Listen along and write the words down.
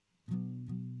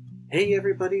Hey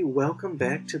everybody, welcome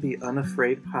back to the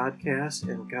Unafraid podcast,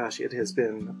 and gosh, it has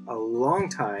been a long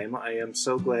time. I am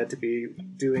so glad to be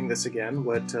doing this again.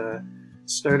 What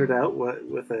started out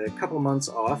with a couple months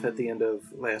off at the end of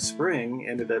last spring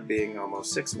ended up being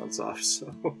almost 6 months off, so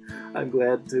I'm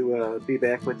glad to be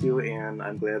back with you, and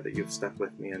I'm glad that you've stuck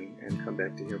with me and come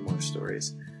back to hear more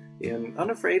stories. And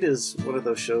Unafraid is one of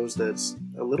those shows that's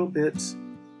a little bit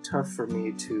tough for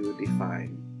me to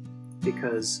define,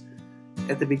 because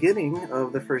at the beginning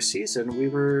of the first season, we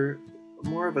were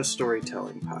more of a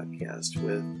storytelling podcast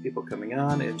with people coming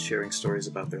on and sharing stories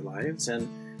about their lives, and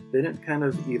then it kind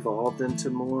of evolved into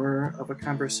more of a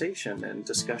conversation and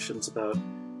discussions about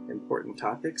important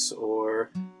topics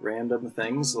or random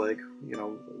things like,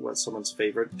 what someone's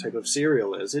favorite type of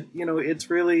cereal is. It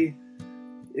really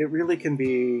can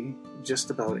be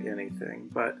just about anything,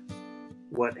 but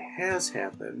what has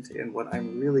happened, and what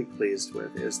I'm really pleased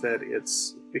with, is that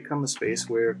it's become a space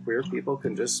where queer people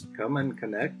can just come and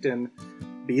connect and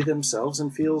be themselves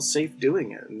and feel safe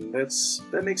doing it, and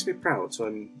that makes me proud. So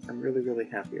I'm really, really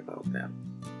happy about that.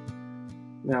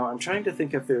 Now, I'm trying to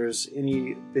think if there's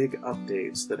any big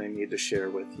updates that I need to share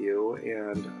with you,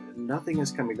 and nothing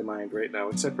is coming to mind right now,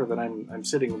 except for that I'm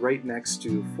sitting right next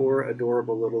to 4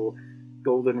 adorable little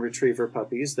golden retriever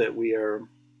puppies that we are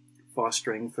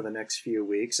fostering for the next few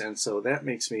weeks, and so that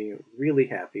makes me really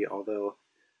happy, although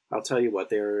I'll tell you what,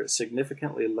 they're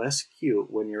significantly less cute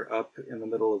when you're up in the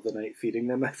middle of the night feeding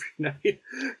them every night.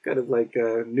 Kind of like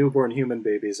newborn human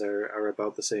babies are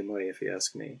about the same way, if you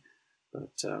ask me.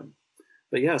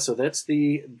 But yeah, so that's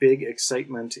the big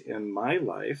excitement in my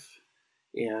life,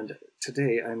 and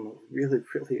today I'm really,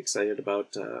 really excited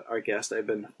about our guest. I've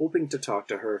been hoping to talk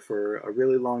to her for a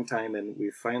really long time, and we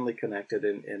finally connected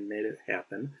and made it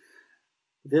happen.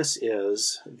 This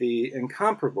is the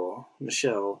incomparable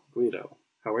Michelle Guido.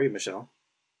 How are you, Michelle?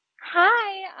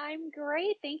 Hi, I'm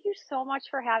great. Thank you so much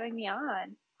for having me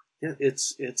on. Yeah,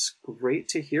 it's great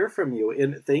to hear from you,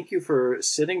 and thank you for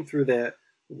sitting through that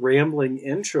rambling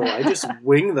intro. I just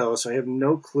wing those, so I have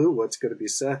no clue what's going to be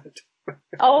said.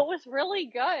 Oh, it was really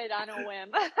good on a whim.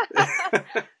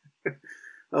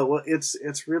 Oh, well,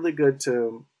 it's really good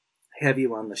to have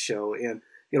you on the show, and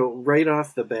right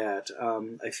off the bat,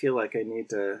 I feel like I need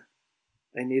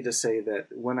to say that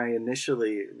when I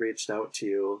initially reached out to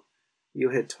you,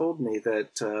 you had told me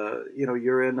that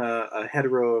you're in a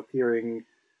hetero appearing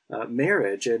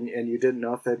marriage, and you didn't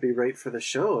know if that'd be right for the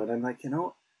show, and I'm like,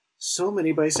 so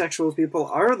many bisexual people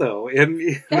are, though, and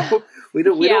we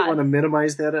don't want to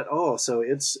minimize that at all. So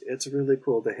it's really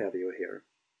cool to have you here.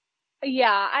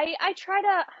 Yeah, I try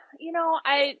to,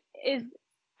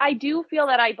 I do feel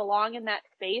that I belong in that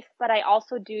space, but I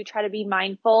also do try to be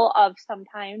mindful of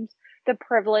sometimes the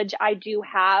privilege I do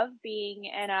have being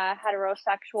in a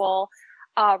heterosexual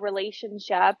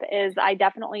relationship. Is I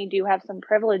definitely do have some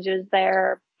privileges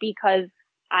there because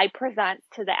I present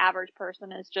to the average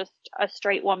person as just a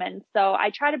straight woman. So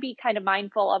I try to be kind of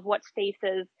mindful of what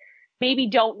spaces maybe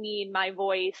don't need my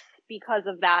voice because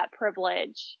of that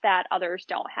privilege that others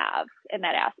don't have in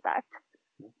that aspect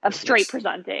of straight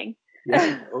presenting.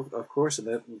 Yeah, of course, and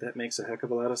that makes a heck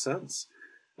of a lot of sense.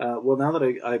 Well, now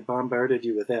that I bombarded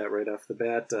you with that right off the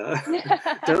bat,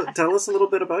 tell us a little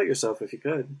bit about yourself, if you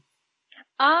could.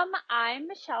 I'm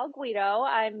Michelle Guido.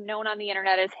 I'm known on the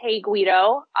internet as Hey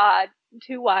Guido.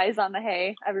 2 Y's on the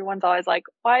hey. Everyone's always like,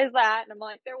 why is that? And I'm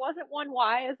like, there wasn't 1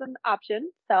 Y as an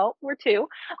option, so we're 2.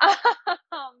 I've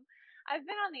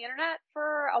been on the internet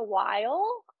for a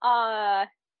while. I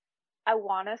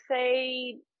want to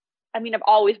say, I've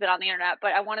always been on the internet,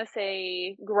 but I want to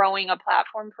say growing a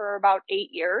platform for about 8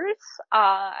 years.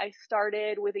 I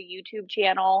started with a YouTube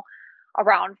channel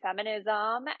around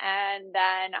feminism, and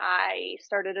then I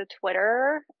started a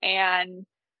Twitter, and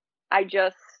I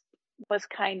just was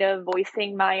kind of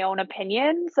voicing my own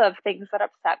opinions of things that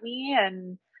upset me,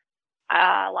 and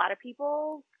a lot of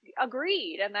people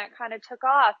agreed, and that kind of took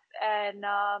off. And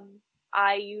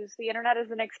I use the internet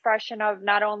as an expression of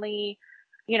not only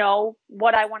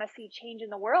what I want to see change in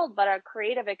the world, but a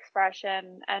creative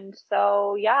expression. And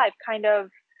so, yeah, I've kind of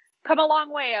come a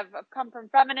long way. I've come from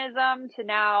feminism to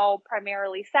now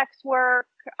primarily sex work,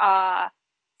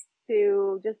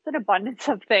 to just an abundance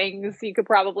of things you could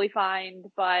probably find.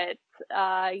 But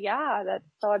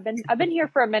so I've been here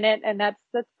for a minute, and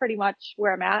that's pretty much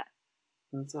where I'm at.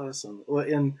 That's awesome. Well,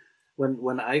 and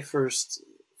when I first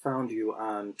found you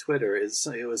on Twitter, it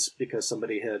was because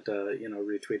somebody had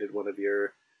retweeted one of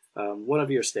your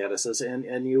statuses,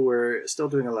 and you were still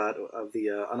doing a lot of the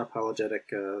unapologetic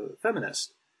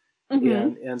feminist.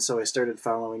 Mm-hmm. And so I started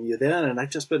following you then, and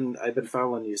I've been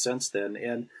following you since then.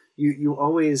 And you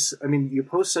always, I mean, you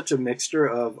post such a mixture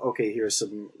of, okay, here's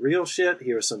some real shit,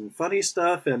 here's some funny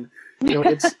stuff, and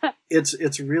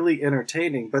it's really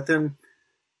entertaining. But then,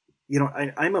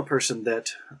 I'm a person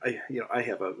that I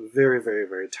have a very, very,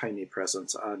 very tiny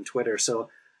presence on Twitter, so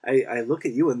I look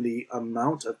at you and the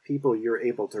amount of people you're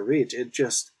able to reach, it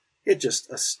just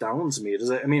astounds me. Does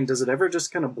it ever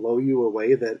just kind of blow you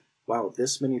away that, wow,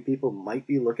 this many people might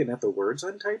be looking at the words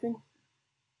I'm typing?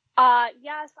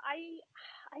 Yes,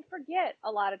 I forget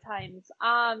a lot of times.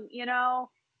 I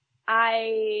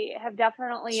have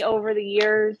definitely over the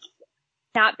years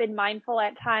not been mindful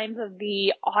at times of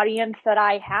the audience that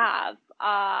I have,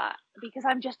 because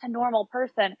I'm just a normal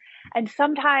person. And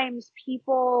sometimes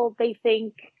people, they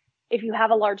think if you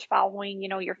have a large following,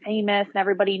 you're famous and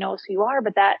everybody knows who you are,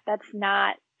 but that's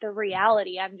not the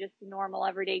reality. I'm just a normal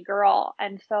everyday girl.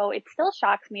 And so it still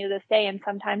shocks me to this day. And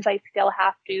sometimes I still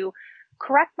have to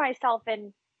correct myself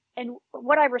and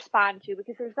what I respond to,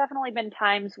 because there's definitely been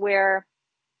times where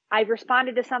I've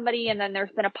responded to somebody and then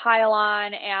there's been a pile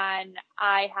on and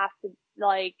I have to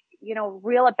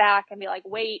reel it back and be like,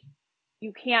 wait,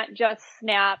 you can't just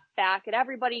snap back at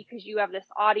everybody because you have this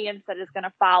audience that is going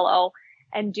to follow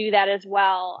and do that as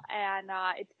well. And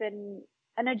it's been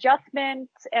an adjustment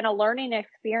and a learning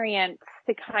experience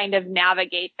to kind of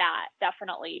navigate that,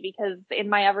 definitely, because in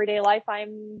my everyday life,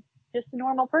 I'm just a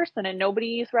normal person and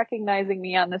nobody's recognizing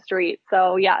me on the street.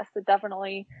 So yes, it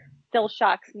definitely still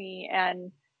shocks me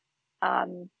and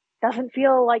doesn't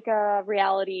feel like a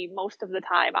reality most of the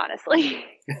time, honestly.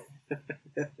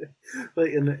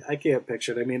 And I can't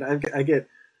picture it. I mean, I get,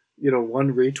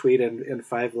 one retweet and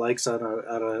 5 likes on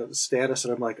a status,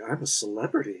 and I'm like, I'm a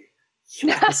celebrity.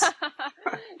 Yes.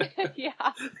 Yeah.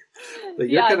 But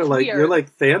you're kind of like, weird. You're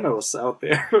like Thanos out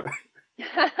there.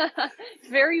 It's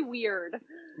very weird.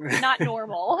 Not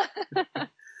normal.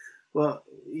 Well,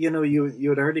 you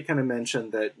had already kind of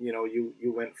mentioned that,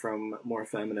 you went from more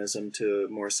feminism to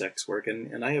more sex work.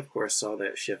 And I, of course, saw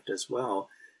that shift as well,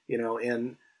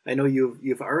 and I know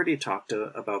you've already talked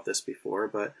about this before,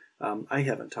 but I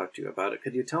haven't talked to you about it.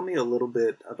 Could you tell me a little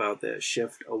bit about that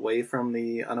shift away from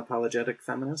the unapologetic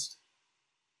feminist?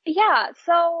 Yeah.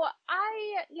 So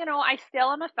I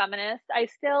still am a feminist.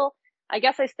 I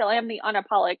guess I still am the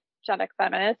unapologetic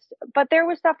feminist, but there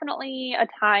was definitely a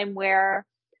time where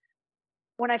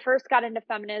when I first got into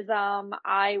feminism,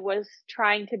 I was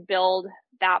trying to build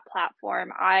that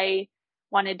platform. I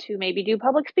wanted to maybe do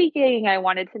public speaking. I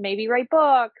wanted to maybe write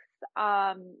books.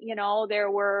 I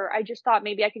just thought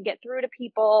maybe I could get through to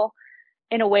people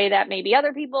in a way that maybe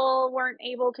other people weren't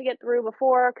able to get through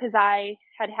before, because I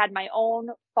had my own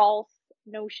false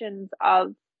notions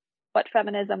of what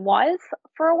feminism was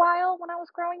for a while when I was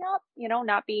growing up,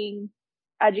 not being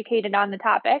educated on the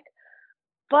topic.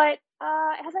 But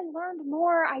as I learned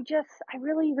more, I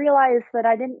really realized that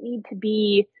I didn't need to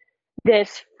be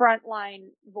this frontline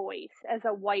voice as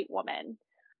a white woman.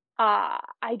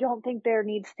 I don't think there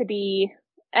needs to be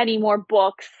any more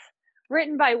books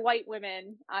written by white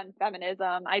women on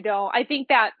feminism. I think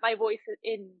that my voice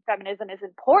in feminism is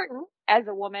important as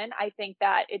a woman. I think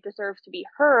that it deserves to be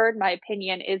heard. My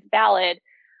opinion is valid.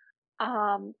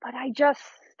 But I just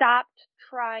stopped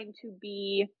trying to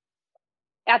be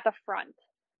at the front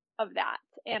of that.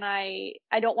 And I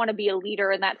don't want to be a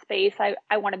leader in that space.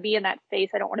 I want to be in that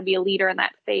space. I don't want to be a leader in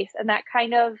that space. And that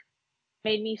kind of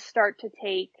made me start to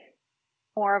take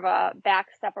more of a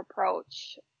backstep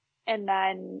approach. And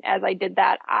then as I did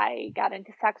that, I got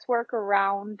into sex work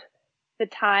around the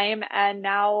time. And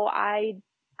now I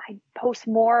post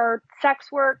more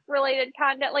sex work related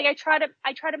content. Like I try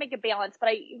to make a balance, but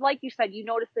like you said, you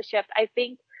notice the shift. I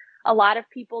think a lot of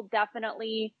people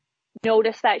definitely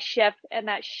notice that shift, and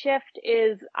that shift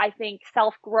is, I think,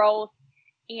 self-growth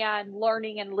and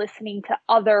learning and listening to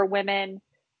other women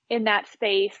in that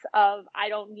space of, I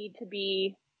don't need to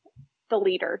be the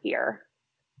leader here.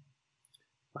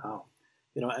 Wow.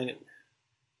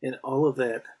 And all of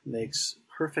that makes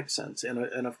perfect sense.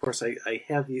 And of course, I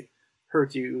have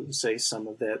heard you say some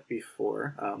of that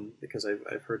before, because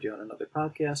I've heard you on another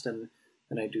podcast, and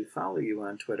I do follow you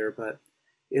on Twitter, but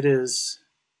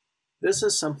this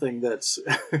is something that's,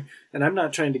 and I'm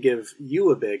not trying to give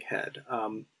you a big head,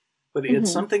 but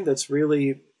it's something that's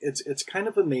really, it's kind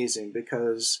of amazing,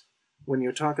 because when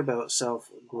you talk about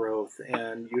self-growth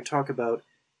and you talk about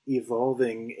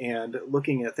evolving and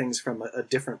looking at things from a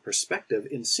different perspective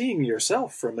and seeing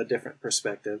yourself from a different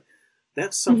perspective,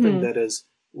 that's something that is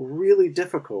really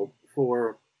difficult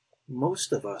for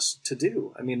most of us to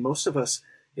do. I mean, most of us,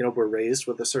 we're raised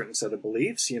with a certain set of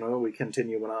beliefs, we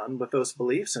continue on with those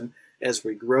beliefs, and as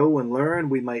we grow and learn,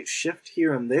 we might shift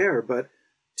here and there, but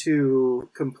to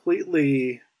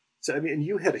completely So, I mean,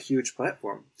 you had a huge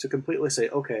platform to completely say,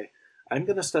 okay, I'm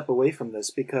going to step away from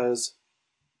this because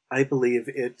I believe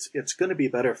it's going to be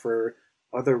better for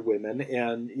other women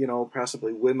and, you know,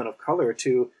 possibly women of color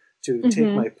to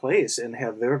take my place and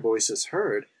have their voices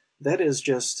heard. That is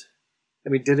just, I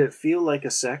mean, did it feel like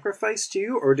a sacrifice to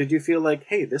you, or did you feel like,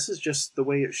 hey, this is just the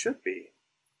way it should be?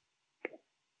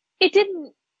 It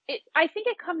didn't, I think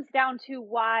it comes down to,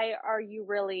 why are you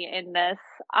really in this?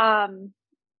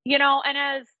 You know, and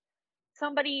as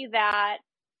somebody that,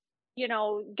 you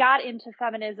know, got into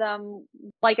feminism,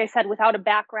 like I said, without a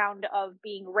background of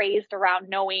being raised around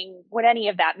knowing what any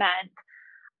of that meant,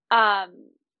 um,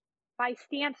 my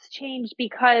stance changed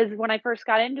because when I first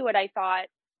got into it, I thought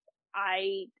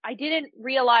I didn't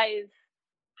realize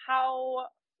how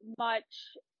much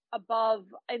above,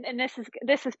 and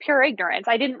this is pure ignorance.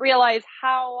 I didn't realize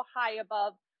how high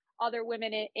above other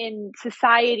women in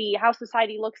society, how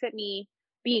society looks at me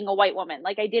being a white woman.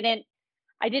 Like I didn't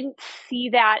see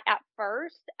that at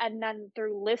first. And then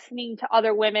through listening to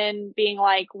other women being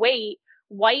like, wait,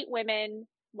 white women,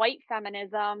 white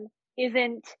feminism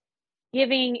isn't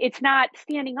it's not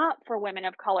standing up for women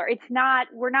of color.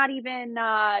 We're not even,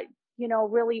 you know,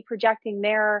 really projecting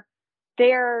their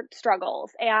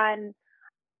struggles. And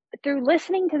through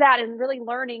listening to that and really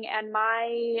learning, and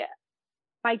my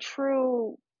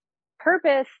true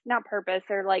purpose, not purpose,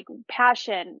 or like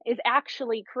passion, is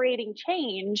actually creating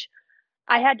change,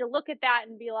 I had to look at that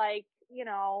and be like, you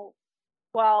know,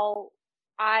 well,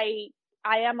 I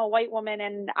I am a white woman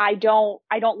and I don't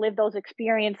live those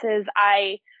experiences.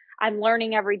 I'm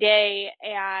learning every day,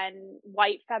 and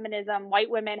white feminism,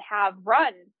 white women have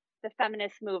run the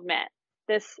feminist movement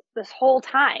this whole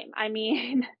time. I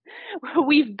mean,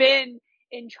 we've been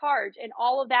in charge, and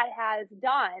all of that has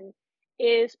done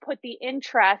is put the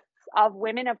interests of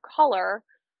women of color,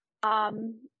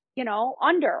 um, you know,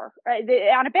 on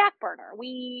a back burner.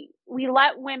 We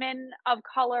let women of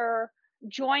color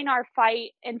join our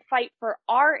fight and fight for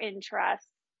our interests,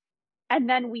 and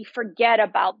then we forget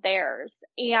about theirs.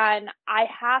 And I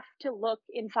have to look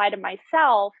inside of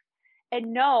myself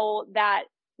and know that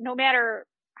no matter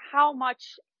how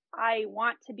much I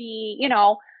want to be, you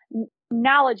know,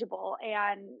 knowledgeable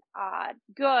and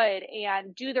good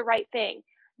and do the right thing,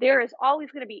 there is always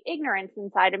going to be ignorance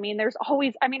inside of me. And there's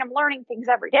always, I mean, I'm learning things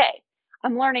every day.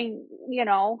 I'm learning, you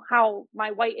know, how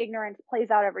my white ignorance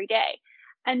plays out every day.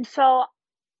 And so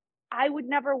I would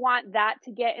never want that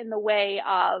to get in the way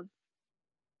of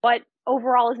what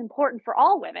overall is important for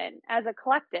all women as a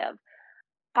collective.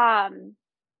 Um,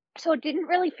 so it didn't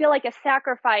really feel like a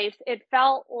sacrifice. It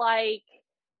felt like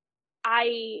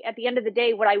at the end of the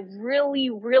day, what I really,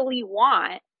 really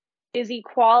want is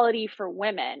equality for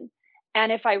women.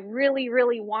 And if I really,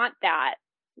 really want that,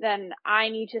 then I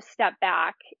need to step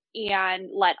back and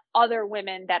let other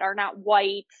women that are not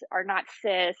white, are not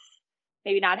cis,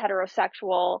 maybe not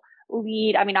heterosexual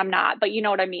lead. I mean, I'm not, but you know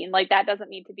what I mean? Like, that doesn't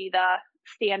need to be the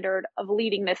standard of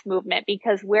leading this movement,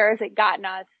 because where has it gotten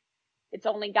us? It's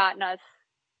only gotten us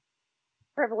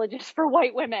privileges for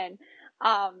white women.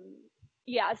 Um,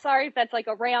 yeah, sorry if that's like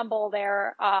a ramble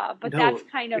there, but No. that's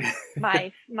kind of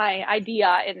my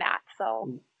idea in that.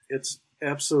 So it's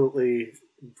absolutely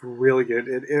brilliant.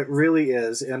 It really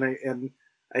is, and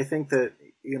I think that,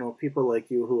 you know, people like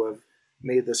you who have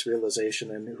made this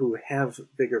realization and who have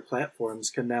bigger platforms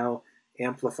can now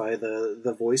amplify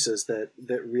the voices that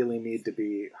really need to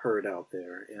be heard out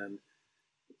there. And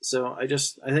so I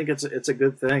think it's a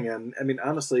good thing. And I mean,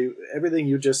 honestly, everything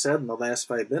you just said in the last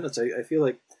 5 minutes, I feel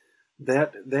like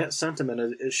that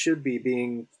sentiment it should be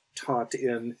being taught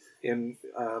in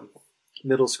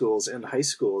middle schools and high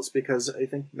schools, because I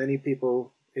think many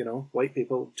people, you know, white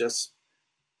people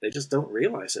they just don't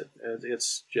realize it.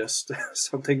 It's just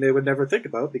something they would never think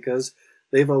about because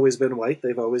they've always been white,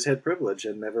 they've always had privilege,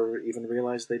 and never even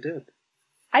realized they did.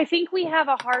 I think we have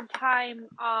a hard time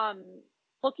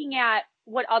looking at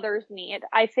what others need.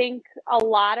 I think a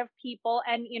lot of people,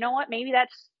 and you know what, maybe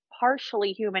that's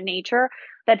partially human nature.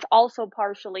 That's also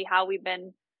partially how we've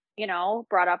been, you know,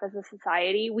 brought up as a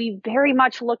society. We very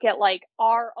much look at like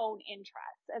our own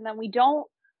interests, and then we don't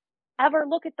ever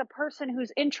look at the person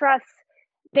whose interests,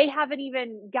 they haven't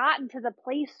even gotten to the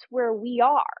place where we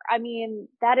are. I mean,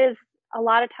 that is a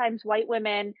lot of times white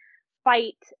women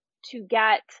fight to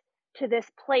get to this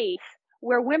place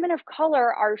where women of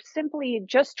color are simply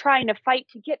just trying to fight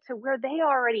to get to where they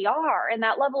already are and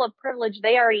that level of privilege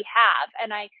they already have.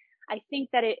 And I think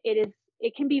that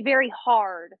it can be very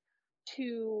hard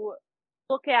to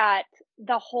look at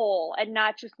the whole and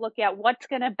not just look at what's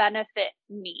going to benefit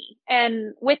me.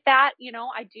 And with that, you know,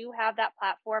 I do have that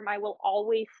platform. I will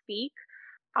always speak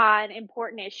on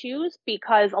important issues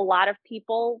because a lot of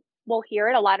people will hear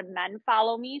it. A lot of men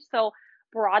follow me. So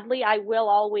broadly, I will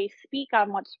always speak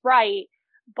on what's right,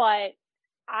 but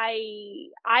I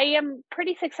am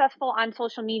pretty successful on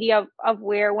social media of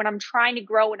where when I'm trying to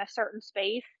grow in a certain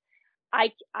space,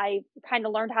 I kind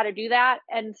of learned how to do that.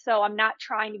 And so I'm not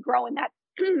trying to grow in that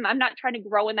I'm not trying to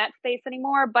grow in that space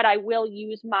anymore, but I will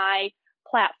use my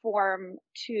platform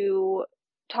to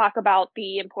talk about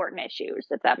the important issues,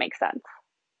 if that makes sense.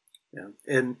 Yeah,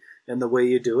 and the way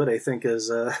you do it, I think,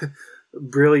 is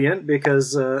brilliant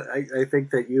because I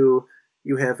think that you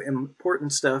have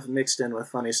important stuff mixed in with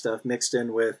funny stuff, mixed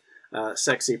in with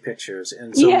sexy pictures,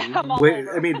 and so yeah, I'm all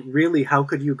over. I mean, really, how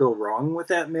could you go wrong with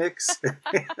that mix?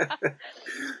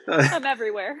 I'm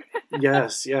everywhere.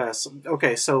 Yes.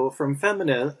 Okay, so from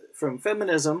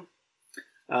feminism,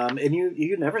 and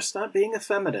you never stopped being a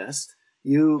feminist.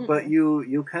 But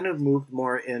you kind of moved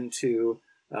more into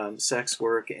sex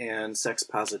work and sex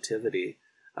positivity.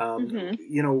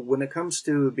 When it comes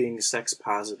to being sex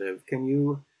positive, can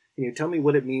you tell me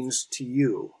what it means to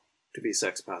you to be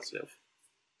sex positive?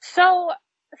 So,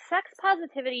 sex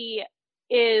positivity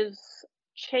is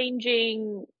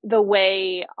changing the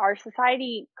way our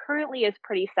society currently is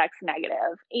pretty sex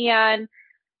negative. And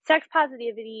sex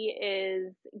positivity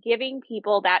is giving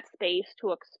people that space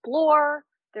to explore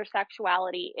their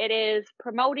sexuality. It is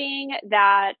promoting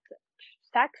that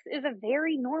sex is a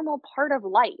very normal part of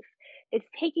life. It's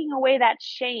taking away that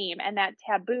shame and that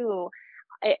taboo,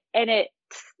 and it's,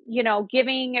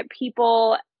 giving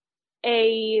people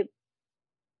a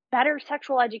better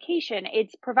sexual education.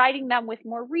 It's providing them with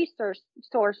more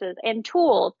resources and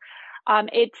tools.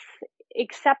 It's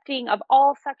accepting of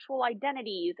all sexual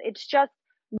identities. It's just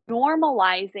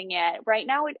normalizing it. Right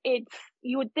now, it's,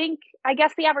 you would think, I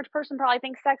guess the average person probably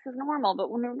thinks sex is normal,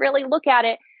 but when we really look at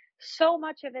it, so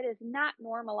much of it is not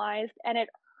normalized and it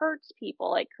hurts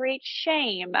people. It creates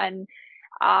shame and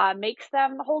makes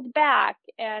them hold back.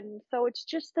 And so it's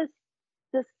just this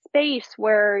space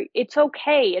where it's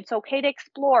okay. It's okay to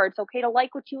explore. It's okay to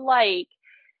like what you like.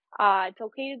 It's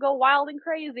okay to go wild and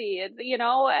crazy. It's,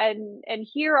 and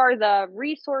here are the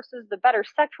resources, the better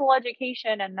sexual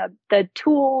education and the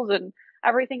tools and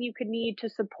everything you could need to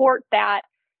support that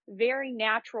very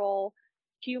natural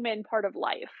human part of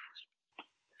life.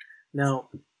 Now,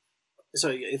 so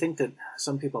I think that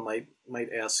some people might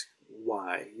ask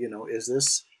why.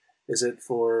 Is it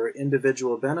for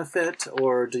individual benefit,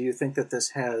 or do you think that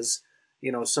this has,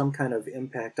 some kind of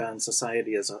impact on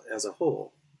society as a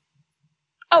whole?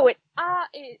 Oh, it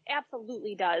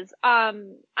absolutely does.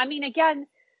 Again,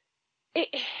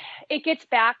 it gets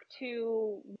back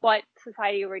to what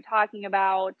society we're talking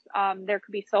about. There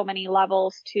could be so many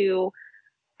levels to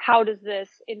how does this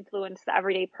influence the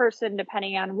everyday person,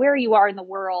 depending on where you are in the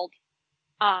world.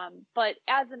 But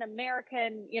as an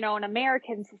American, an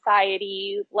American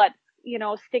society, let's,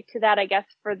 stick to that, I guess,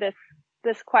 for this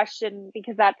question,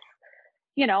 because that's,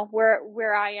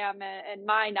 where I am in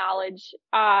my knowledge.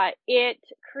 It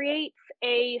creates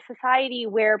a society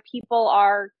where people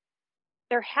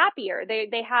they're happier.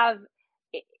 They have,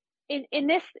 in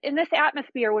this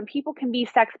atmosphere, when people can be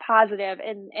sex positive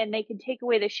and they can take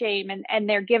away the shame and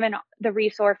they're given the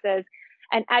resources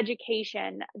and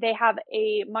education, they have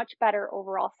a much better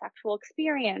overall sexual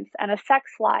experience and a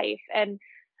sex life. And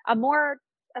a more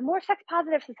sex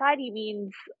positive society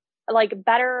means like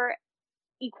better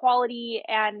equality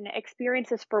and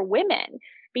experiences for women,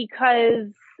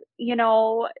 because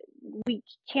we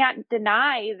can't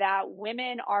deny that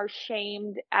women are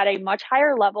shamed at a much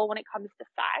higher level when it comes to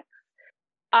sex,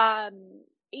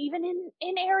 even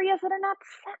in areas that are not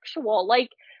sexual.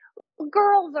 Like,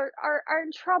 girls are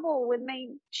in trouble when they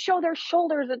show their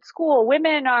shoulders at school.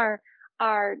 Women are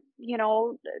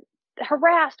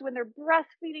harassed when they're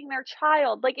breastfeeding their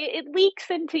child. Like, it leaks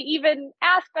into even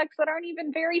aspects that aren't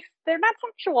even they're not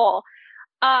sexual.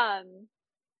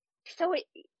 So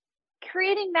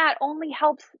creating that only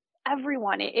helps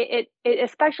everyone. It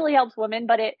especially helps women,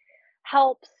 but it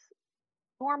helps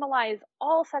normalize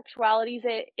all sexualities.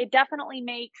 It definitely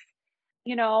makes,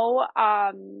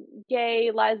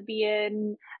 gay,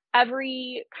 lesbian,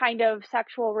 every kind of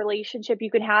sexual relationship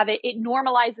you can have, it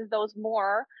normalizes those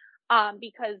more.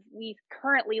 Because we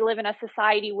currently live in a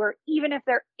society where even if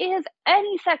there is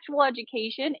any sexual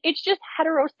education, it's just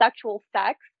heterosexual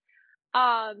sex.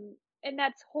 And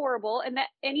that's horrible. And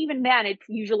even then, it's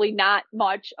usually not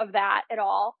much of that at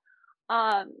all.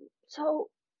 So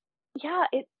yeah,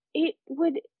 it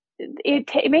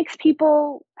makes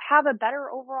people have a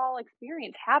better overall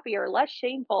experience, happier, less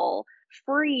shameful,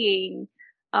 freeing.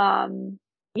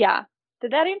 Yeah.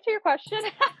 Did that answer your question?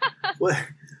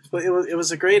 Well, it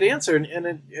was a great answer, and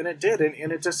it did,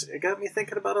 and it got me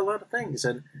thinking about a lot of things,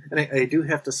 and I do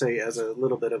have to say, as a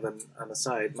little bit of an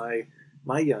aside,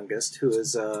 my youngest, who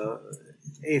is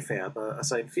AFAB,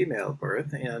 assigned female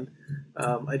birth, and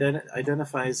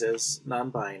identifies as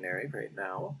non-binary right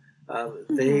now.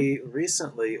 They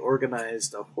recently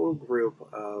organized a whole group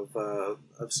of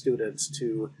students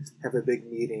to have a big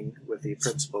meeting with the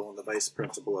principal and the vice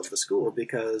principal of the school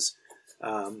because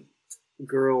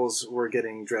girls were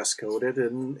getting dress coded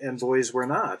and boys were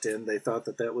not, and they thought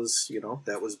that was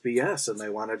BS, and they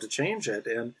wanted to change it.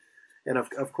 And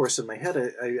of course, in my head,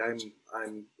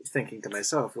 I'm thinking to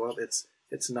myself, well,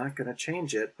 it's not going to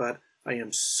change it, but I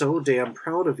am so damn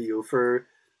proud of you for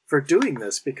doing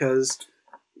this, because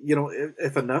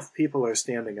if enough people are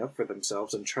standing up for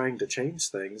themselves and trying to change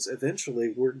things,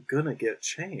 eventually we're gonna get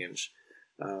change.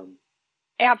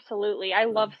 Absolutely. I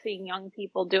love seeing young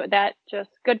people do it. That just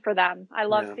good for them. I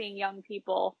love seeing young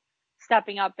people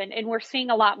stepping up, and we're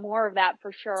seeing a lot more of that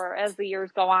for sure as the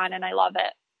years go on, and I love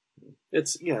it.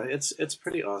 It's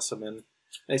pretty awesome. And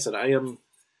like I said, I am,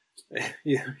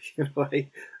 I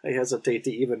hesitate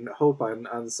to even hope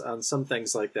on some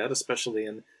things like that, especially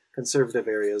in conservative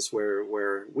areas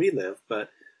where we live, but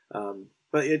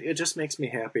it just makes me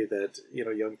happy that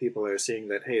young people are seeing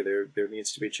that, hey, there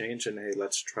needs to be change, and hey,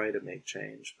 let's try to make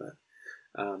change.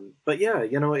 But yeah,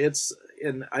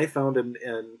 and I found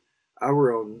in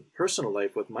our own personal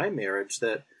life with my marriage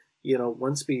that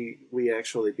once we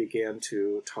actually began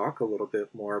to talk a little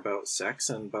bit more about sex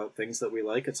and about things that we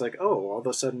like, it's like, oh, all of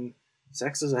a sudden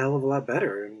sex is a hell of a lot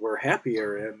better, and we're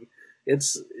happier, and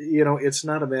it's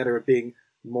not a matter of being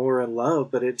more in love,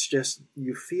 but it's just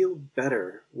you feel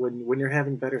better when you're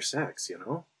having better sex.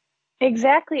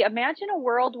 Exactly. Imagine a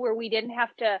world where we didn't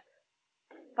have to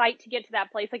fight to get to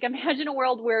that place. Like, imagine a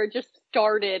world where it just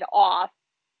started off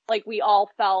like we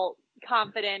all felt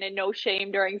confident and no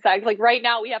shame during sex. Like right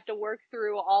now we have to work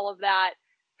through all of that,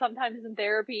 sometimes in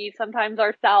therapy, sometimes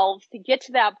ourselves, to get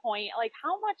to that point. Like,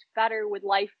 how much better would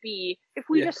life be if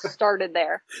we just started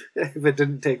there? If it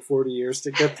didn't take 40 years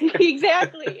to get there.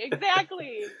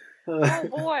 Exactly. Oh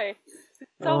boy,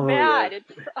 it's so bad.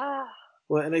 Yeah.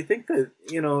 Well, and I think that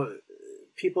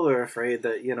people are afraid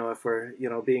that if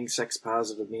we're being sex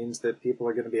positive means that people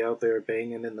are going to be out there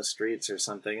banging in the streets or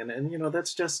something, and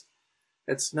that's just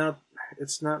it's not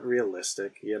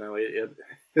realistic.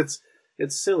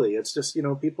 It's silly. It's just,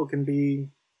 people can be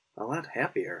a lot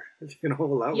happier, a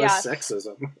lot less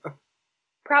sexism.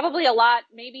 Probably a lot,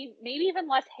 maybe even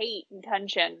less hate and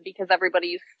tension because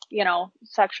everybody's,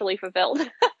 sexually fulfilled.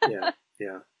 Yeah.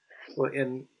 Well,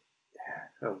 and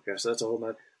oh gosh, that's a whole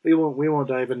nother. We won't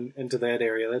dive into that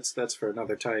area. That's for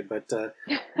another time. But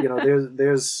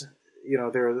there's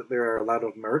there are a lot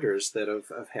of murders that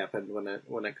have happened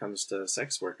when it comes to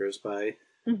sex workers by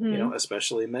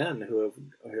especially men who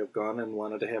have gone and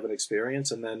wanted to have an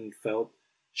experience and then felt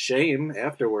shame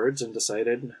afterwards and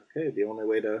decided, okay, the only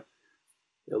way to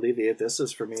alleviate this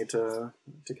is for me to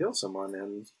kill someone.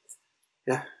 And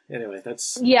anyway,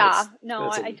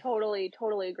 I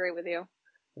totally agree with you.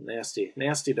 A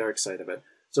nasty dark side of it.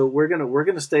 So we're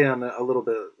gonna stay on a little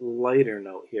bit lighter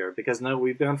note here, because now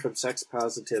we've gone from sex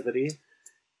positivity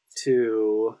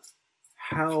to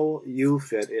how you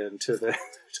fit into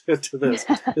to this,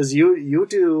 because you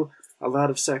do a lot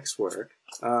of sex work,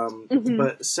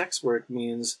 but sex work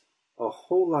means a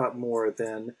whole lot more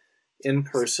than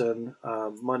in-person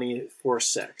money for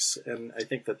sex, and I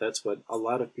think that's what a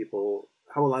lot of people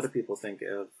think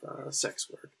of sex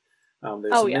work.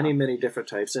 There's many different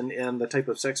types, and the type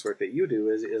of sex work that you do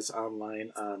is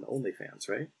online on OnlyFans,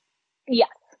 right? Yes.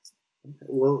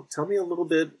 Well, tell me a little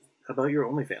bit about your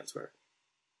OnlyFans work.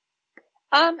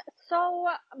 So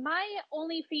my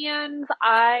OnlyFans,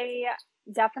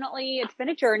 it's been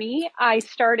a journey. I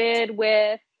started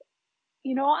with,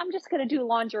 I'm just going to do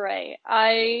lingerie.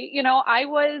 I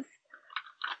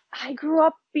grew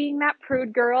up being that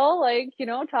prude girl,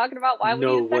 talking about why we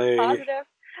need sex positive.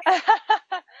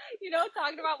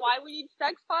 Talking about why we need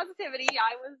sex positivity.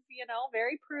 I was,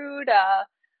 very prude.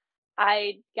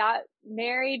 I got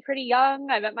married pretty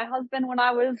young. I met my husband when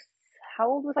I was, how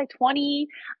old was I? 20.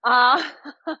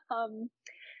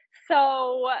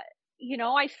 So,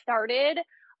 I started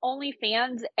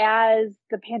OnlyFans as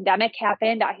the pandemic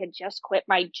happened. I had just quit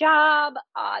my job.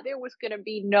 There was going to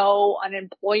be no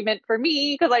unemployment for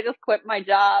me because I just quit my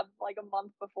job like a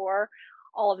month before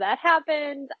all of that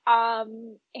happened.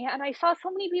 And I saw so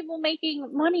many people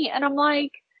making money, and I'm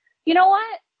like, you know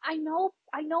what? I know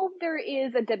there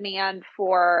is a demand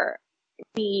for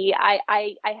me. I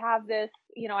have this,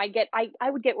 I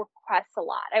would get requests a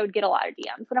lot. I would get a lot of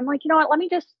DMs, and I'm like, you know what? Let me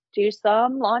just do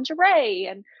some lingerie.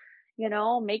 And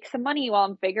make some money while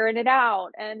I'm figuring it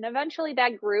out. And eventually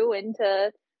that grew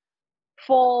into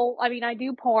full, I mean, I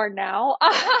do porn now,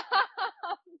 but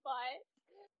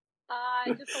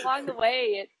just along the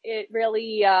way, it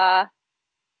really,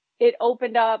 it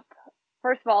opened up,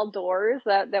 first of all, doors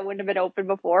that wouldn't have been open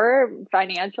before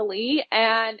financially.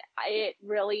 And it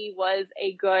really was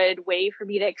a good way for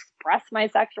me to express my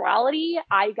sexuality.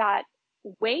 I got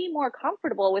way more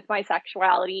comfortable with my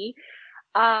sexuality.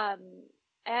 And,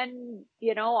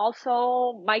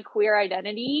 also my queer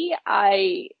identity.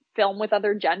 I film with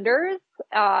other genders.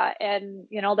 And,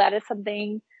 that is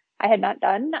something I had not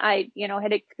done. I,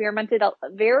 had experimented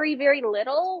very, very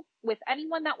little with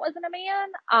anyone that wasn't a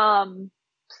man.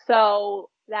 So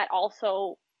that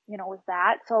also, was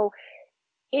that. So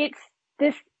it's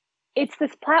this, it's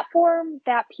this platform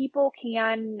that people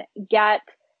can get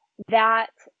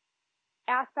that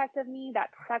aspect of me, that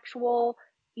sexual,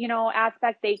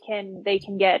 aspect. They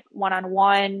can get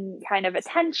one-on-one kind of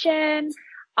attention.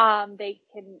 They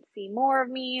can see more of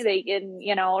me. They can,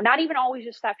 not even always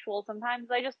just sexual.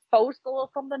 Sometimes I just post a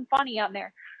little something funny on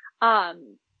there.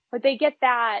 But they get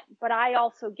that, but I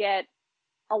also get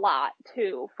a lot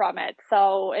too from it.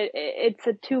 So it's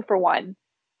a 2-for-1.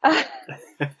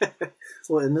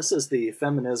 Well, and this is the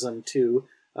Feminism to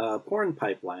porn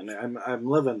pipeline. I'm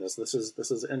loving this. This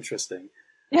is interesting.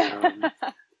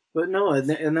 But no,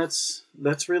 and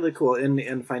that's really cool.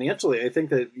 And financially, I think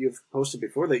that you've posted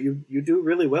before that you do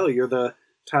really well. You're the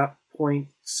top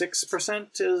 0.6%.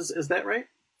 Is that right?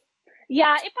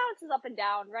 Yeah, it bounces up and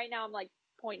down. Right now I'm like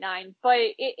 0.9, but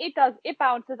it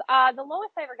bounces. The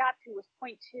lowest I ever got to was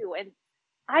 0.2, and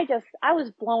I was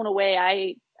blown away.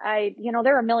 I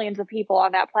there are millions of people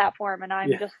on that platform, and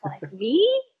I'm just like, me?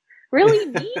 Really,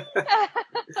 me?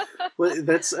 Well,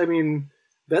 that's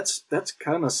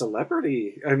kind of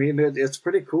celebrity. I mean, it's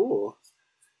pretty cool.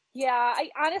 Yeah, I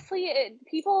honestly,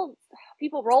 people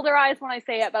roll their eyes when I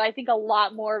say it, but I think a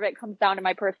lot more of it comes down to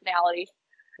my personality.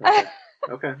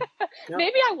 Okay. Yep.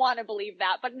 Maybe I want to believe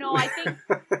that, but no, I think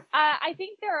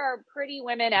there are pretty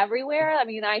women everywhere. I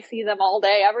mean, I see them all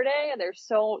day, every day, and they're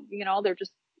so, they're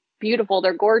just beautiful.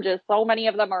 They're gorgeous. So many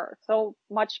of them are so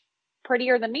much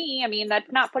prettier than me. I mean,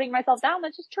 that's not putting myself down.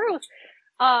 That's just truth.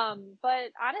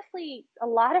 But honestly, a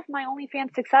lot of my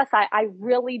OnlyFans success, I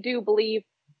really do believe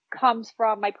comes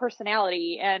from my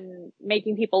personality and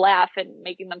making people laugh and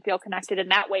making them feel connected in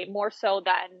that way, more so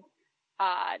than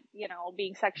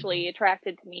being sexually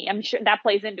attracted to me. I'm sure that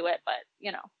plays into it, but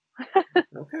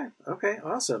Okay,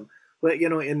 awesome. But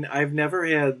and I've never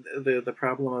had the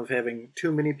problem of having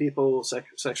too many people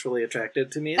sexually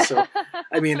attracted to me. So,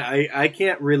 I mean, I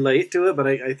can't relate to it, but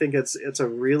I think it's a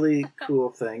really cool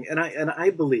thing, and I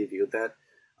believe you that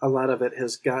a lot of it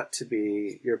has got to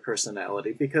be your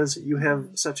personality, because you have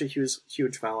such a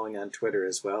huge following on Twitter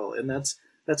as well, and that's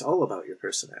all about your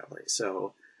personality.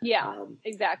 So yeah,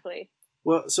 exactly.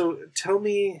 Well, so tell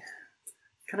me,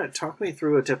 kind of talk me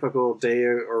through a typical day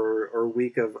or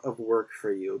week of work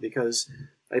for you, because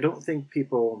I don't think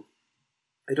people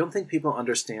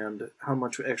understand how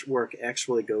much work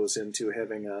actually goes into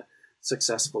having a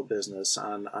successful business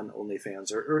on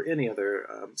OnlyFans or any other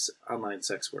online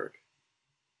sex work.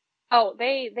 Oh,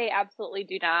 they absolutely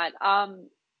do not.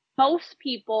 Most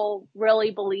people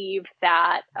really believe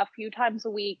that a few times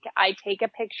a week I take a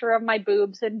picture of my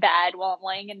boobs in bed while I'm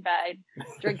laying in bed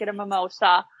drinking a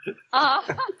mimosa.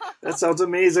 That sounds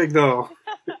amazing, though.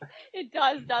 It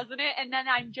does, doesn't it? And then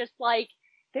I'm just like,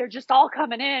 they're just all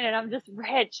coming in, and I'm just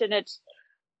rich, and it's,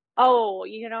 so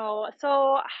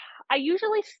I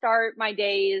usually start my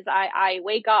days, I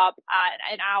wake up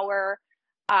at an hour,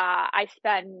 I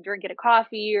spend drinking a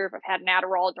coffee, or if I've had an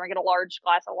Adderall, drinking a large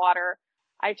glass of water.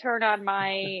 I turn on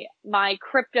my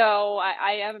crypto.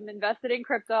 I am invested in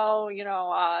crypto.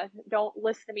 Don't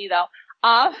listen to me though.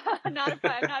 I'm not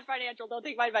financial. Don't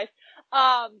take my advice.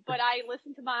 But I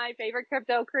listen to my favorite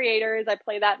crypto creators. I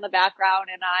play that in the background,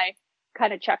 and I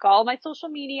kind of check all my social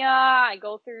media. I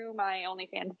go through my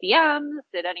OnlyFans DMs.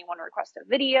 Did anyone request a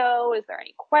video? Is there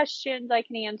any questions I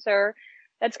can answer?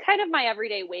 That's kind of my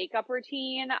everyday wake up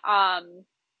routine.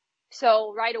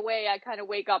 So right away I kind of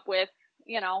wake up with,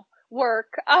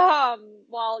 work,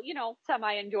 while,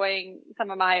 semi enjoying some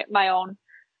of my own.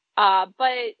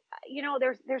 But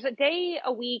there's a day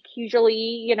a week,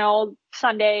 usually,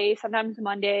 Sunday, sometimes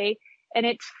Monday, and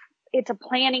it's a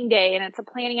planning day, and it's a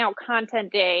planning out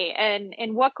content day.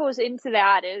 And what goes into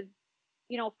that is,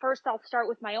 first I'll start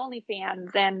with my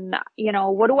OnlyFans, and,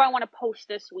 what do I want to post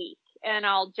this week? And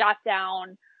I'll jot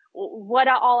down what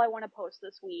all I want to post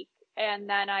this week. And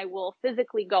then I will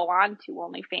physically go on to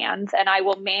OnlyFans, and I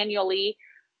will manually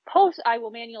post, I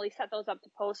will manually set those up to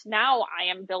post. Now I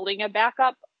am building a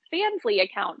backup Fansly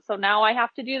account. So now I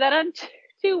have to do that on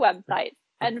two websites.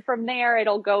 And from there,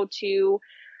 it'll go to,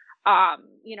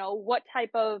 what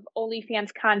type of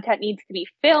OnlyFans content needs to be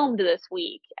filmed this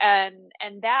week. And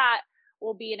that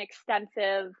will be an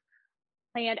extensive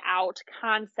planned out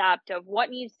concept of what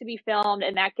needs to be filmed.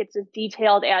 And that gets as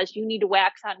detailed as you need to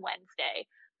wax on Wednesday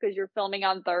because you're filming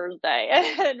on Thursday,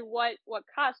 and what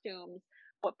costumes,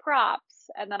 what props.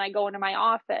 And then I go into my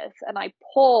office and I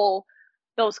pull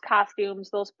those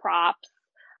costumes, those props.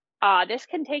 This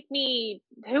can take me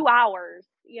 2 hours,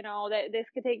 this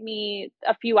could take me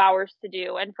a few hours to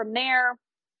do. And from there,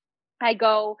 I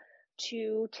go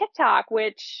to TikTok,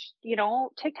 which,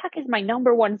 TikTok is my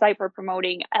number one site for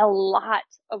promoting. A lot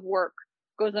of work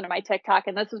goes into my TikTok.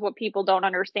 And this is what people don't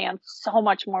understand. So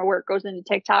much more work goes into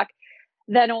TikTok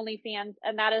than OnlyFans.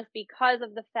 And that is because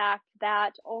of the fact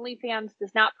that OnlyFans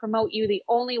does not promote you. The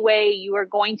only way you are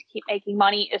going to keep making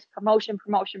money is promotion,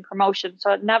 promotion, promotion.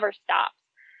 So it never stops.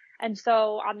 And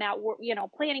so on that,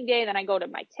 planning day, then I go to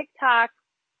my TikTok,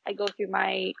 I go through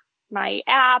my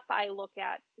app, I look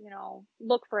at,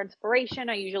 look for inspiration.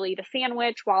 I usually eat a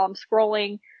sandwich while I'm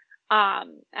scrolling.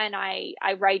 And I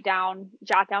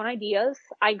jot down ideas.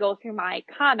 I go through my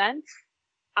comments.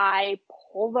 I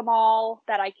pull them all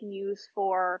that I can use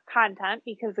for content,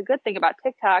 because the good thing about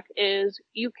TikTok is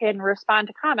you can respond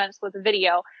to comments with a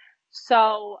video.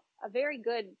 So a very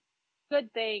good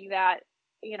thing that,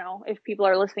 if people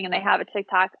are listening and they have a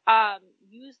TikTok,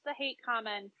 use the hate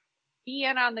comments, be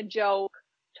in on the joke,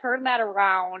 turn that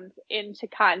around into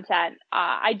content.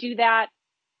 I do that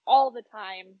all the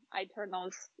time. I turn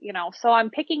those, so I'm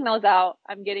picking those out.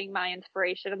 I'm getting my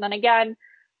inspiration. And then again,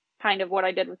 kind of what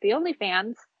I did with the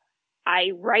OnlyFans,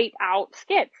 I write out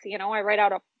skits, I write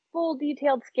out a full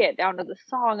detailed skit down to the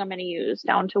song I'm going to use,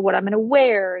 down to what I'm going to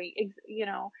wear,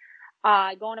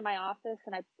 I go into my office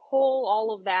and I pull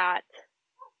all of that,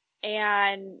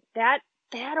 and that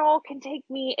all can take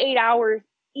me 8 hours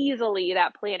easily,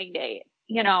 that planning day,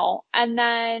 and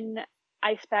then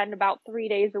I spend about 3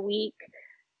 days a week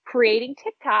creating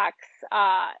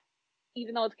TikToks,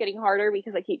 even though it's getting harder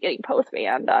because I keep getting post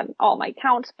banned on all my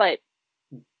accounts. But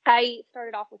I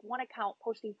started off with one account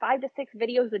posting 5 to 6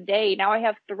 videos a day. Now I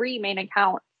have 3 main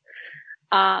accounts.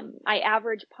 I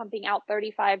average pumping out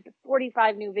 35 to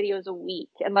 45 new videos a week.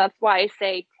 And that's why I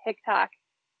say TikTok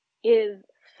is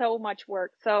so much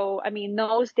work. So,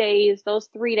 those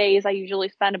 3 days, I usually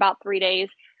spend about 3 days,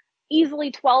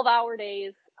 easily 12-hour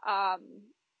days.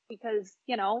 Because,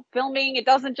 filming,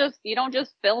 you don't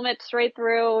just film it straight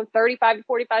through 35 to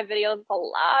 45 videos. It's a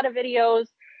lot of videos,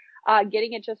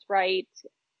 getting it just right.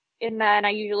 And then I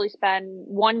usually spend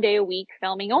 1 day a week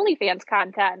filming OnlyFans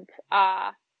content.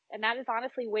 And that is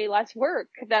honestly way less work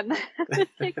than the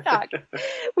TikTok,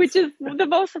 which is the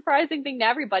most surprising thing to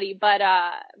everybody. But,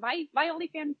 my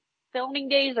OnlyFans filming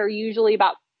days are usually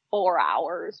about 4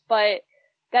 hours, but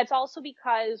that's also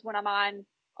because when I'm on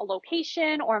a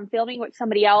location or I'm filming with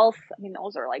somebody else,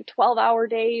 those are like 12-hour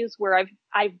days where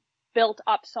I've built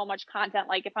up so much content.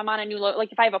 Like if I'm on a new,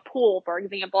 like if I have a pool, for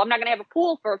example, I'm not going to have a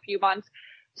pool for a few months.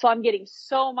 So I'm getting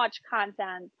so much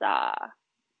content,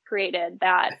 created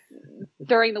that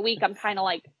during the week, I'm kind of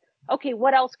like, okay,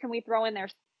 what else can we throw in there?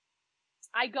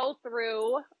 I go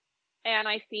through and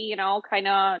I see, kind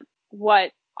of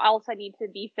what else I need to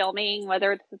be filming,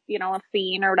 whether it's, a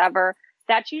scene or whatever.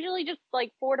 That's usually just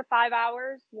like 4 to 5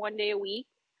 hours, 1 day a week.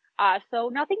 So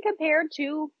nothing compared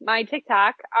to my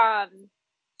TikTok.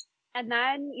 And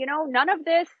then, none of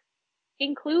this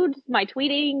includes my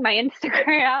tweeting, my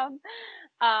Instagram.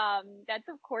 That's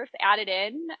of course added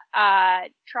in.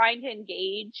 Trying to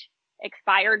engage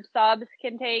expired subs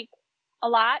can take a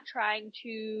lot. Trying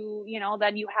to,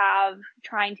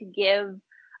 trying to give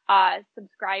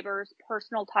subscribers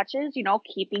personal touches,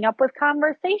 keeping up with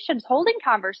conversations, holding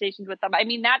conversations with them.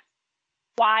 That's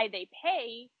why they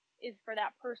pay, is for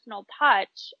that personal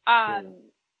touch.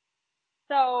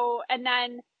 So, and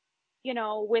then,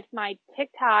 with my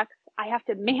TikToks, I have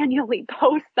to manually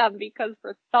post them because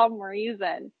for some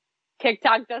reason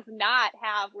TikTok does not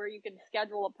have where you can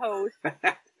schedule a post.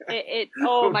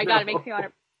 Oh my God, it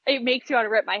makes me want to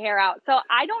rip my hair out. So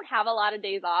I don't have a lot of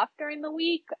days off during the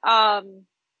week.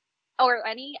 Or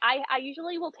any, I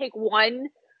usually will take one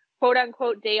quote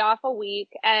unquote day off a week.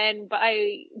 And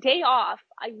by day off,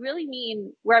 I really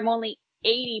mean where I'm only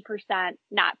 80%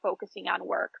 not focusing on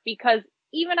work, because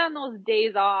even on those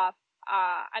days off,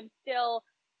 I'm still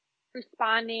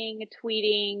responding,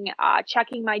 tweeting,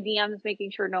 checking my DMs,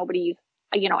 making sure nobody's,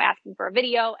 asking for a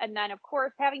video. And then of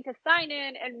course having to sign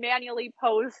in and manually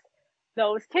post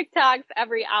those TikToks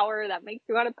every hour that makes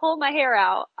me want to pull my hair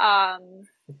out.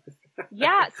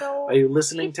 Yeah, Are so you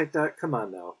listening, it's TikTok? Come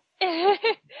on now.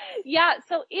 yeah,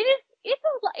 so it's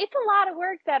a lot of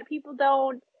work that people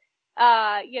don't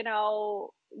you know,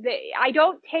 I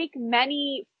don't take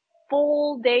many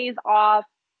full days off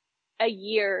a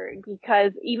year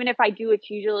because even if I do, well,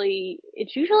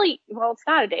 it's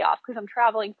not a day off because I'm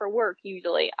traveling for work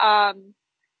usually.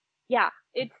 Yeah,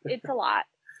 it's a lot.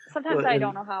 Sometimes Well, I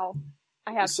don't and know how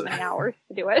I have so so, many hours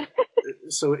to do it.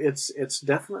 so it's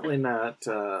definitely not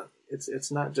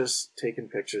it's not just taking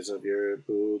pictures of your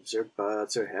boobs or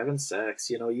butts or having sex.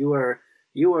 You know, you are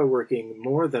working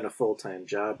more than a full-time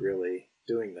job, really,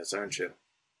 doing this, aren't you?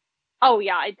 Oh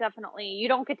yeah, I definitely, you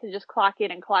don't get to just clock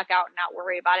in and clock out and not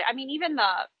worry about it. I mean, even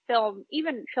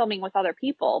filming with other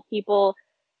people,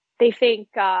 they think,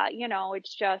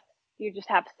 it's just, you just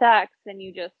have sex and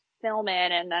you just film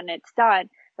it and then it's done.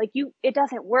 Like it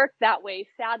doesn't work that way.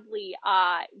 Sadly,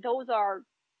 those are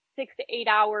 6 to 8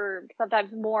 hour,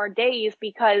 sometimes more days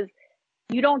because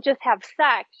you don't just have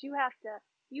sex. You have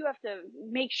to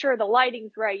make sure the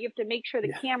lighting's right. You have to make sure the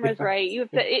Yeah, camera's yeah. right.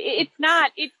 It's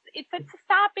not, it's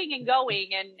stopping and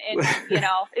going and,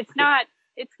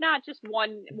 it's not just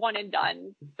one and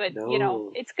done, but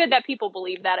No. it's good that people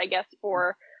believe that, I guess,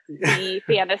 for the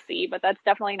fantasy, but that's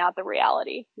definitely not the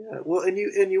reality. Yeah, well, and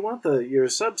you want your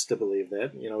subs to believe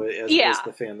that, as Yeah.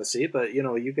 the fantasy, but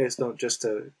you guys don't just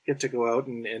get to go out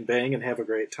and bang and have a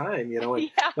great time, and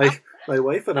Yeah. my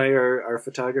wife and I are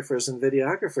photographers and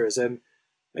videographers, and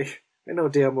I know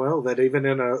damn well that even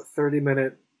in a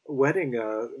 30-minute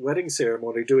wedding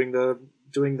ceremony doing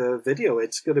the video,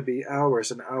 it's going to be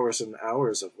hours and hours and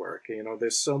hours of work.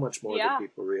 There's so much more than Yeah.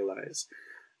 people realize.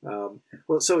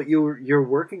 Well, so you're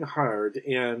working hard,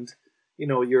 and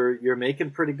you're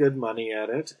making pretty good money at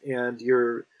it, and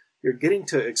you're getting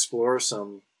to explore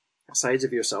some sides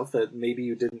of yourself that maybe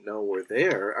you didn't know were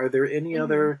there. Are there any hmm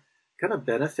other kind of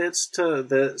benefits to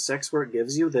that sex work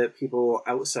gives you that people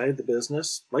outside the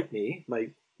business, like me,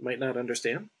 might not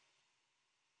understand?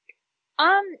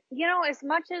 As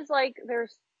much as like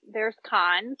there's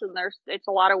cons and it's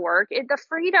a lot of work, the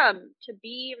freedom to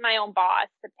be my own boss,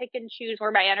 to pick and choose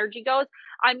where my energy goes.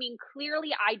 I mean, clearly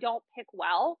I don't pick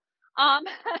well. Um,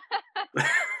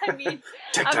 I mean,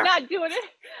 I'm TikTok. not doing it.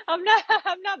 I'm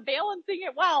not balancing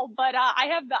it well, but I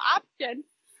have the option.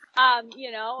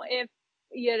 If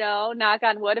knock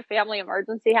on wood, a family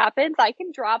emergency happens, I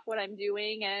can drop what I'm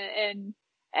doing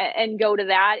and go to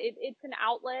that. It's an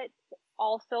outlet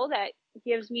also that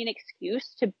gives me an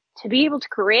excuse to be able to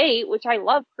create, which I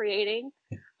love creating.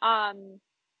 And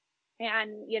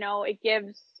it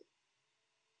gives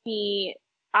me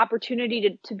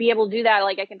opportunity to be able to do that.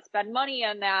 Like I can spend money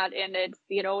on that and it's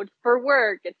for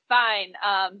work. It's fine.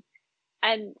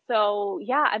 And so,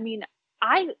 yeah, I mean,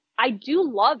 I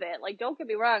do love it. Like, don't get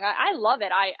me wrong. I love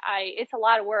it. It's a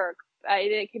lot of work.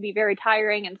 It can be very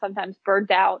tiring and sometimes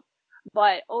burnt out,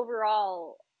 but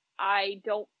overall, I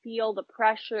don't feel the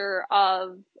pressure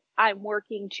of I'm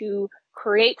working to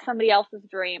create somebody else's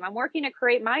dream. I'm working to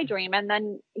create my dream. And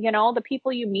then, the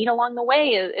people you meet along the way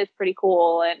is pretty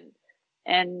cool.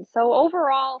 And so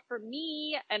overall for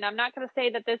me, and I'm not going to say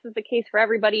that this is the case for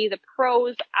everybody, the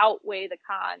pros outweigh the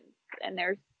cons and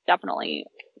there's definitely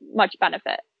much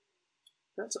benefit.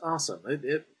 That's awesome.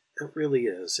 It really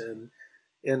is, and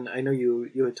I know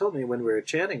you had told me when we were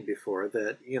chatting before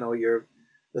that your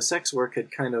the sex work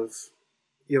had kind of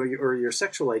or your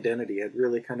sexual identity had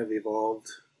really kind of evolved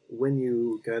when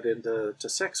you got into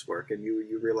sex work, and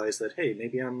you realized that, hey,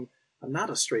 maybe I'm not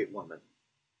a straight woman.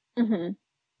 hmm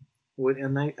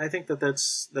And I think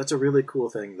that's a really cool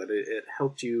thing that it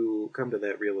helped you come to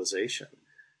that realization.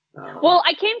 Well,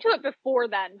 I came to it before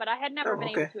then, but I had never Oh, been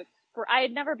able okay. to I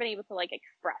had never been able to like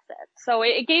express it. So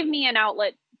it gave me an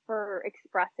outlet for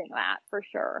expressing that for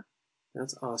sure.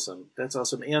 That's awesome. That's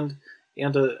awesome, and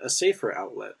a safer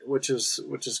outlet, which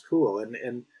is cool,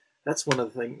 and that's one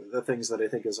of the things that I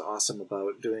think is awesome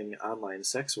about doing online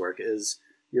sex work is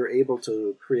you're able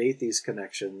to create these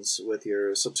connections with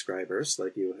your subscribers,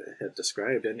 like you had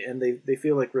described, and they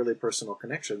feel like really personal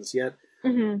connections. Yet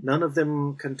hmm none of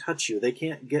them can touch you. They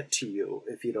can't get to you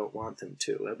if you don't want them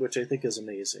to, which I think is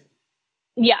amazing.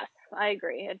 Yes, I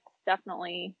agree.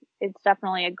 It's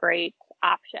definitely a great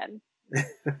option.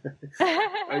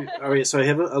 All right, so I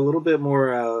have a little bit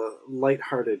more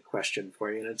lighthearted question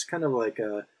for you, and it's kind of like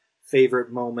a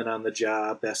favorite moment on the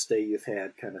job, best day you've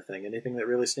had kind of thing. Anything that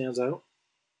really stands out?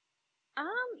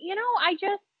 I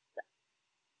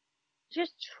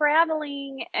just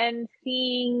traveling and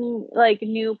seeing like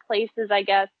new places, I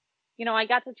guess. I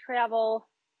got to travel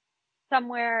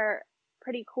somewhere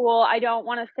pretty cool. I don't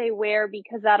want to say where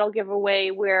because that'll give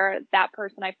away where that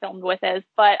person I filmed with is.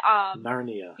 But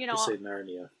Narnia. you know, Just say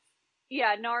Narnia.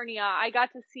 yeah, Narnia. I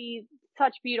got to see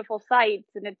such beautiful sights,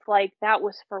 and it's like that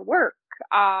was for work.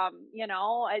 You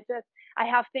know, I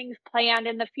have things planned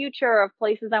in the future of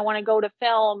places I want to go to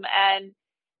film, and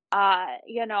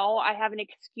you know, I have an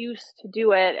excuse to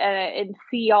do it and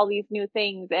see all these new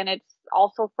things, and it's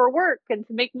also for work and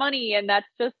to make money, and that's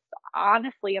just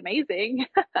honestly amazing.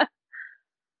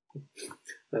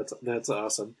 That's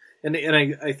awesome. And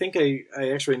I think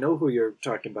I actually know who you're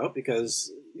talking about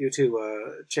because you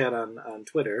two chat on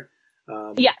Twitter.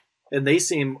 Yeah. And they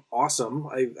seem awesome.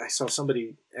 I saw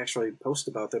somebody actually post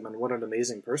about them and what an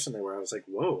amazing person they were. I was like,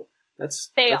 whoa,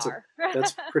 that's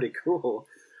pretty cool.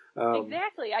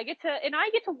 Exactly. I get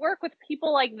to work with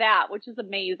people like that, which is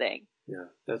amazing. Yeah,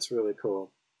 that's really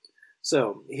cool.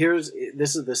 So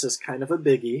this is kind of a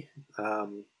biggie.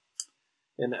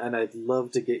 And I'd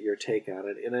love to get your take on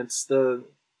it. And it's the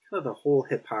kind of the whole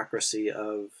hypocrisy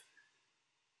of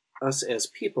us as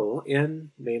people,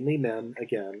 and mainly men.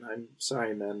 Again, I'm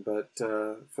sorry, men, but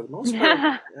for the most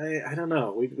part, I don't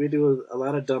know. We do a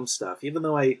lot of dumb stuff. Even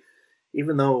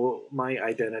though my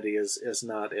identity is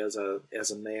not as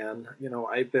a man, you know,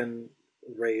 I've been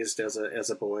raised as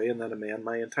a boy and then a man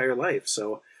my entire life.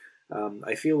 So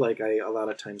I feel like I a lot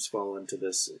of times fall into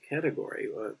this category.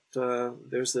 But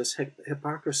there's this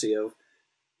hypocrisy of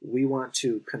we want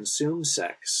to consume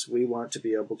sex, we want to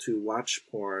be able to watch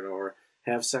porn or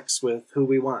have sex with who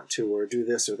we want to or do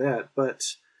this or that,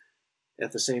 but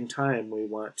at the same time we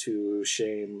want to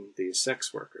shame these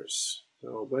sex workers.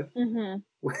 So, but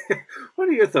what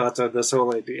are your thoughts on this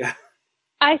whole idea?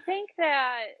 I think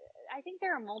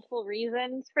there are multiple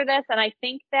reasons for this, and I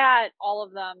think that all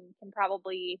of them can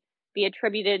probably be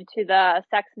attributed to the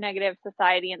sex negative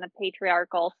society and the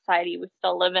patriarchal society we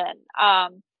still live in.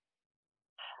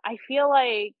 I feel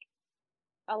like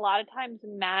a lot of times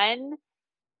men,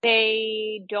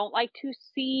 they don't like to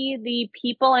see the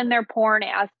people in their porn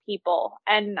as people.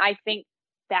 And I think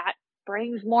that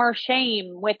brings more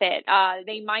shame with it.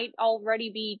 They might already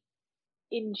be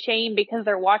in shame because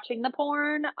they're watching the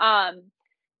porn.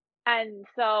 And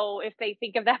so if they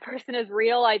think of that person as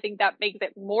real, I think that makes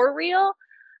it more real.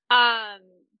 But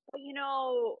you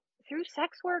know, through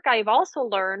sex work, I've also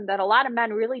learned that a lot of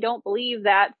men really don't believe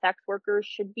that sex workers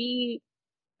should be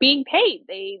being paid.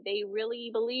 They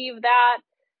really believe that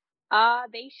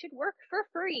they should work for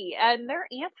free, and their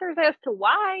answers as to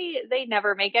why, they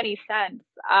never make any sense.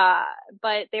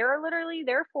 But there are literally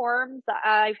their forums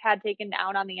I've had taken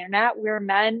down on the internet where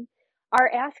men are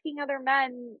asking other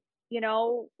men, you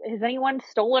know, has anyone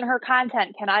stolen her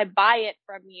content? Can I buy it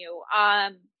from you?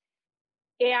 And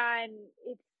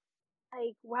it's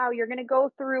like, wow, you're going to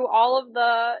go through all of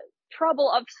the trouble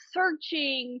of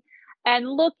searching and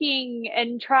looking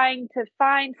and trying to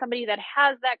find somebody that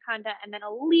has that content and then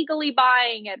illegally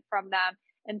buying it from them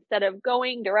instead of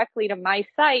going directly to my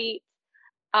site,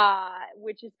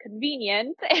 which is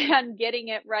convenient, and getting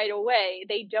it right away.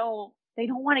 They don't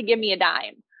want to give me a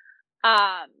dime.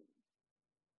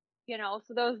 You know,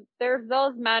 so there's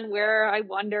those men where I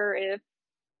wonder if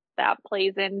that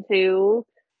plays into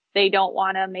they don't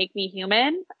want to make me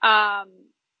human.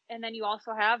 And then you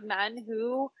also have men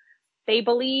who they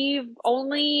believe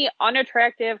only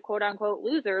unattractive, quote unquote,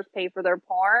 losers pay for their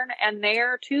porn, and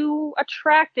they're too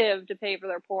attractive to pay for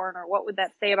their porn, or what would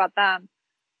that say about them?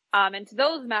 And to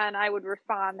those men, I would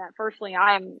respond that personally,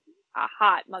 I'm a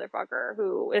hot motherfucker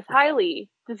who is highly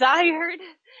desired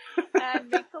and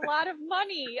makes a lot of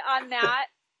money on that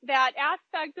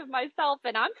aspect of myself.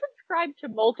 And I'm subscribed to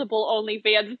multiple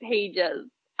OnlyFans pages.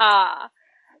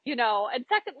 You know, and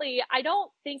secondly, I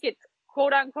don't think it's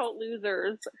quote unquote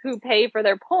losers who pay for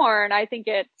their porn. I think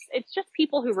it's just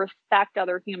people who respect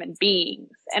other human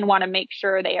beings and want to make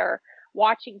sure they are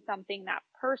watching something that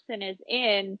person is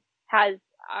in, has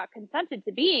consented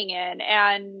to being in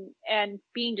and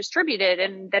being distributed,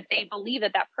 and that they believe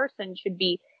that that person should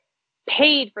be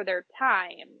paid for their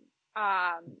time.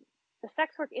 The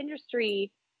sex work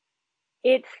industry,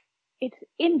 it's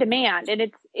in demand, and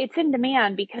it's in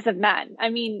demand because of men. I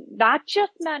mean, not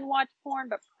just men watch porn,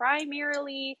 but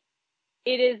primarily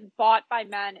it is bought by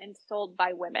men and sold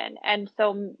by women. And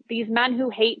so these men who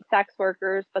hate sex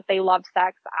workers, but they love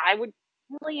sex, I would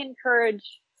really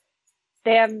encourage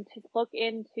them to look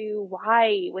into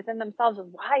why within themselves,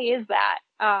 and why is that?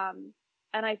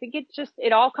 And I think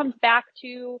it all comes back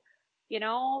to, you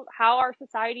know, how our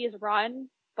society is run,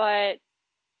 but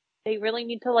they really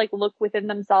need to look within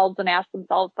themselves and ask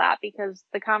themselves that, because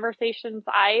the conversations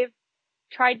I've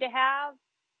tried to have,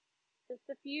 just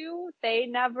a few, they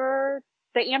never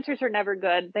the answers are never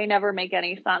good. They never make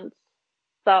any sense.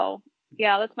 So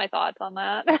yeah, that's my thoughts on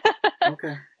that.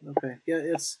 Okay. Okay.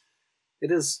 Yeah,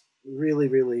 it is really,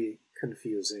 really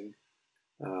confusing.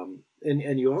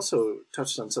 And you also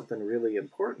touched on something really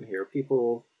important here.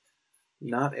 People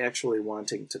not actually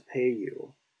wanting to pay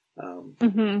you.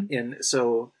 And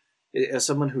so, as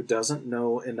someone who doesn't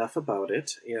know enough about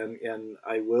it, and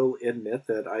I will admit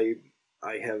that I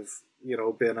have,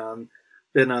 been on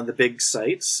the big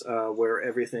sites where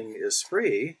everything is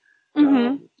free.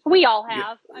 We all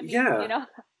have. I mean, yeah.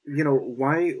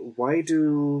 Why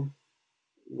do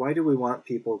we want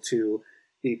people to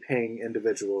be paying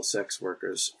individual sex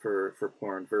workers for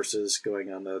porn versus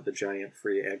going on the giant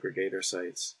free aggregator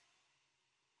sites?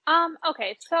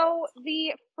 Okay, so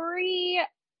the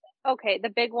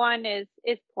big one is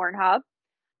Pornhub.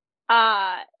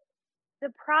 Uh,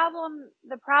 the problem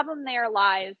there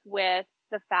lies with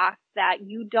the fact that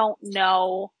you don't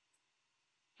know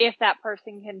if that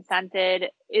person consented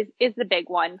is the big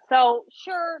one. So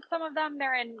sure, some of them,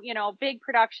 they're in, big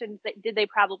productions that did they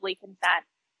probably consent?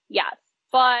 Yes.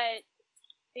 But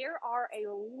there are a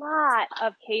lot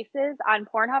of cases on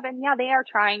Pornhub, and yeah, they are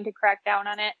trying to crack down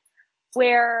on it,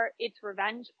 where it's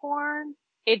revenge porn,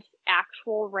 it's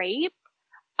actual rape,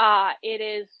 it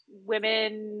is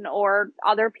women or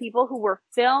other people who were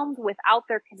filmed without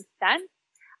their consent,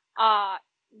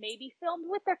 maybe filmed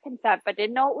with their consent, but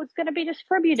didn't know it was going to be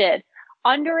distributed.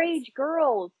 Underage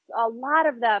girls, a lot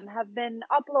of them have been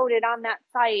uploaded on that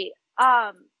site. So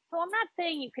I'm not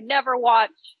saying you could never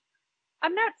watch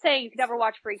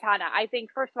free content. I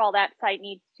think, first of all, that site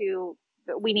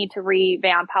we need to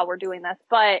revamp how we're doing this.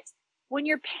 But when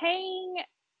you're paying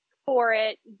for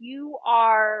it, you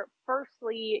are,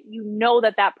 firstly,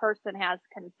 that person has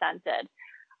consented.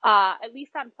 At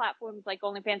least on platforms like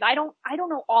OnlyFans. I don't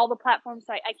know all the platforms,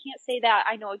 so I can't say that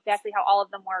I know exactly how all of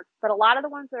them work, but a lot of the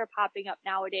ones that are popping up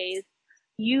nowadays,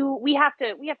 we have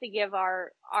to give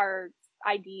our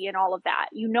ID and all of that.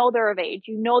 They're of age.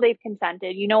 They've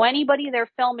consented. Anybody they're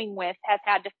filming with has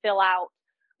had to fill out.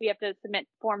 We have to submit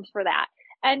forms for that.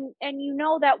 And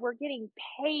that we're getting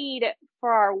paid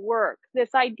for our work.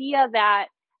 This idea that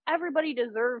everybody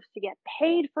deserves to get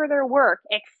paid for their work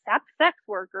except sex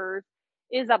workers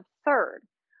is absurd.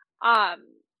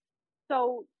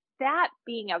 So that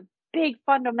being a big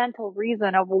fundamental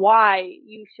reason of why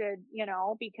you should,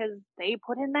 because they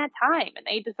put in that time and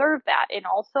they deserve that. And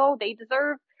also they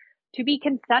deserve to be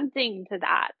consenting to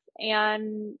that.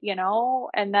 And,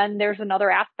 and then there's another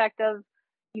aspect of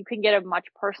you can get a much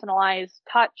personalized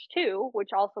touch too,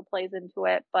 which also plays into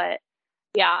it. But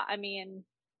yeah, I mean,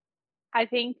 I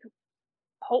think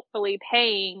hopefully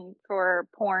paying for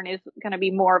porn is going to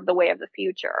be more of the way of the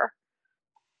future.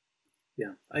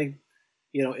 Yeah,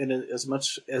 and as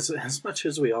much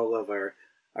as we all love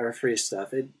our free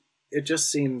stuff, it just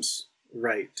seems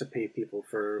right to pay people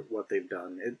for what they've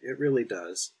done. It really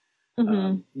does.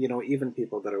 Even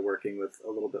people that are working with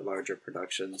a little bit larger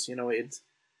productions, it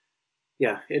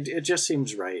just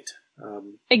seems right.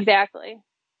 Exactly.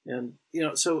 And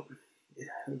so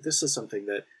this is something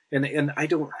that, and I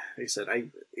don't, like I said,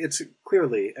 it's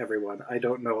clearly everyone. I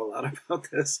don't know a lot about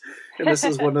this, and this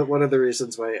is one of the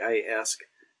reasons why I ask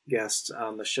guests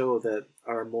on the show that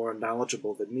are more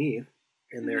knowledgeable than me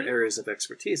in their areas of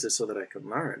expertise, is so that I can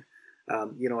learn.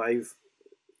 I've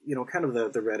kind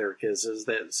of the rhetoric is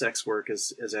that sex work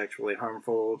is actually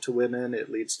harmful to women. It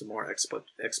leads to more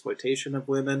exploitation of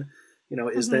women.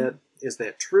 Is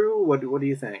that true? What do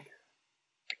you think?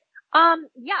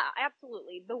 Yeah,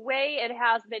 absolutely. The way it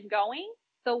has been going,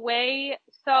 the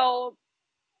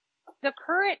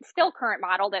current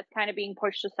model that's kind of being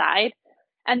pushed aside,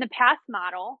 and the past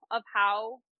model of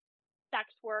how sex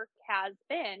work has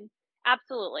been,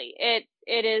 absolutely. It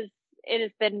has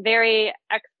been very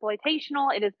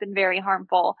exploitational. It has been very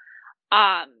harmful,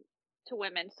 to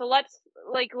women. So let's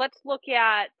look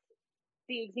at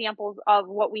the examples of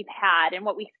what we've had and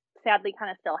what we sadly kind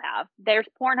of still have. There's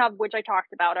Pornhub, which I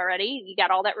talked about already. You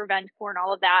got all that revenge porn,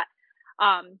 all of that.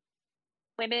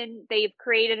 Women, they've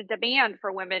created a demand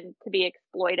for women to be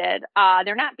exploited.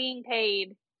 They're not being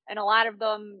paid, and a lot of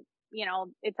them,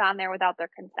 it's on there without their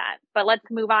consent. But let's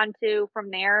move on to,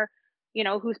 from there,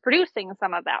 who's producing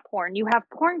some of that porn. You have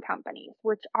porn companies,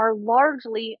 which are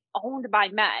largely owned by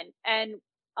men. And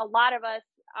a lot of us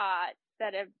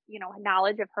that have,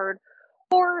 knowledge have heard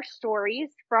horror stories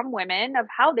from women of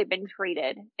how they've been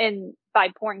treated by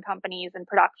porn companies and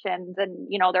productions, and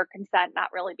their consent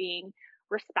not really being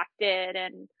respected,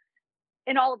 and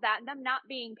all of that, and them not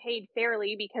being paid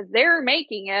fairly because they're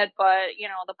making it, but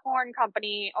the porn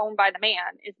company owned by the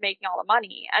man is making all the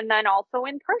money. And then also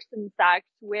in-person sex,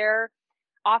 where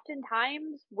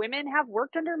oftentimes women have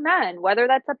worked under men, whether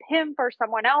that's a pimp or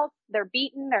someone else. They're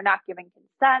beaten, they're not giving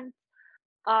consent.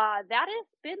 That has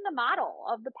been the model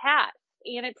of the past,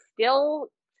 and it's still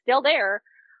there.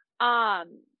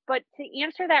 But to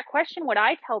answer that question, what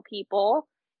I tell people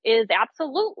is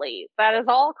absolutely that has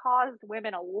all caused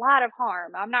women a lot of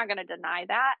harm. I'm not going to deny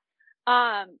that.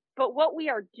 But what we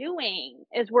are doing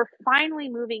is we're finally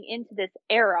moving into this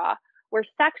era where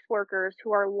sex workers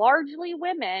who are largely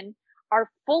women are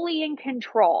fully in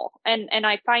control. And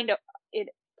I find it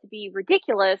to be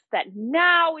ridiculous that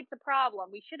now it's a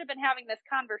problem. We should have been having this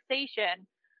conversation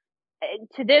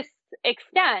to this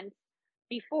extent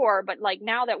before, but like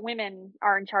now that women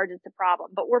are in charge, it's a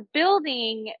problem. But we're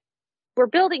building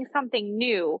something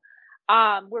new.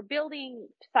 We're building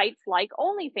sites like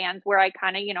OnlyFans, where I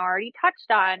kind of, already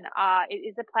touched on. It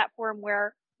is a platform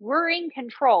where we're in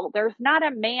control. There's not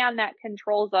a man that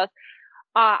controls us.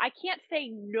 I can't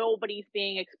say nobody's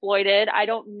being exploited. I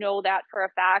don't know that for a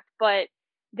fact, but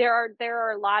there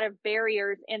are a lot of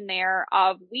barriers in there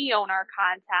of we own our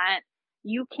content.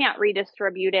 You can't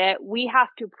redistribute it. We have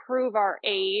to prove our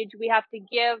age. We have to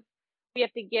give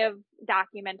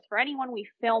documents for anyone we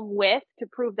film with to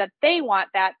prove that they want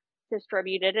that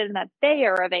distributed and that they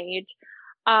are of age.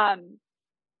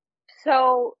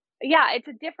 So yeah, it's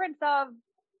a difference of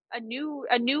a new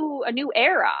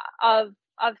era of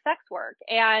sex work.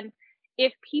 And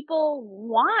if people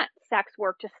want sex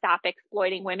work to stop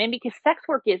exploiting women, because sex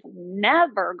work is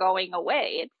never going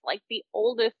away, it's like the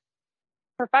oldest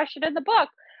profession in the book.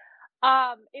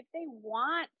 If they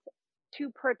want to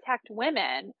protect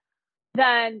women,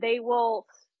 then they will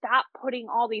stop putting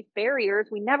all these barriers.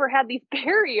 We never had these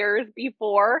barriers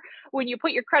before when you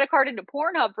put your credit card into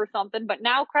Pornhub for something, but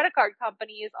now credit card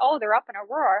companies, they're up in a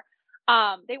roar.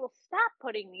 They will stop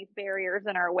putting these barriers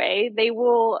in our way. They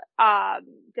will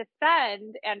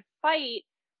defend and fight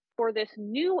for this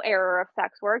new era of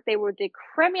sex work. They will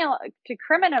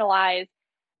decriminalize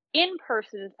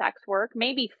in-person sex work,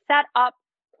 maybe set up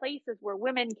places where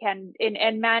women can,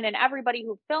 and men and everybody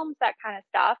who films that kind of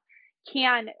stuff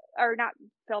can, or not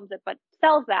films it, but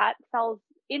sells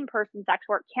in-person sex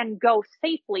work, can go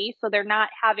safely, so they're not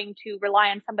having to rely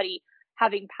on somebody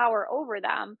having power over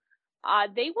them.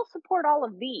 They will support all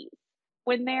of these.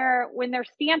 When their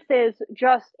stance is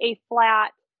just a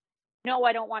flat, no,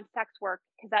 I don't want sex work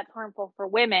because that's harmful for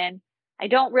women, I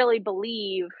don't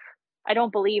believe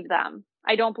them.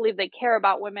 I don't believe they care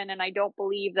about women, and I don't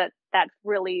believe that that's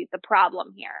really the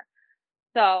problem here.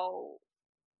 So,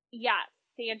 yes,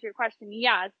 to answer your question,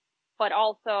 yes, but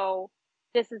also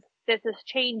this is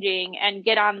changing, and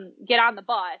get on the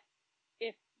bus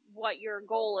if what your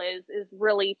goal is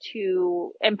really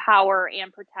to empower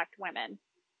and protect women.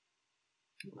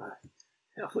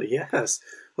 Hell yes.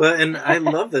 Well, and I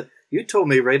love that you told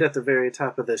me right at the very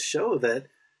top of this show that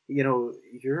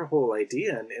your whole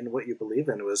idea and what you believe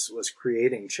in was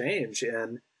creating change,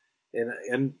 and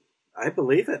I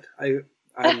believe it.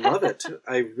 I love it.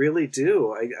 I really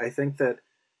do. I think that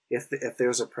if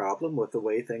there's a problem with the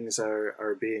way things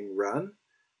are being run,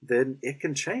 then it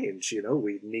can change.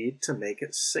 We need to make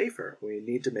it safer. We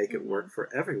need to make it work for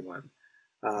everyone.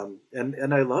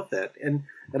 And I love that. And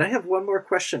I have one more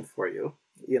question for you.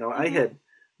 I had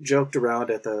joked around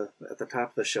at the top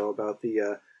of the show about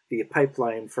the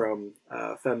pipeline from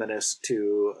feminist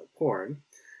to porn.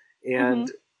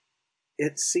 And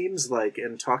it seems like,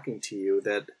 in talking to you,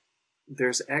 that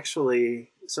there's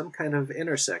actually some kind of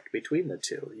intersect between the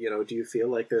two. Do you feel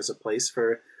like there's a place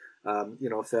for,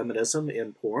 feminism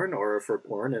in porn, or for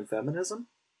porn and feminism?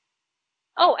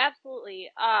 Oh,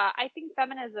 absolutely. I think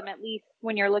feminism, at least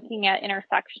when you're looking at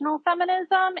intersectional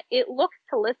feminism, it looks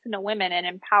to listen to women and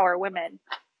empower women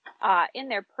in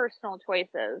their personal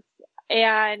choices.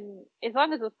 And as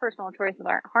long as those personal choices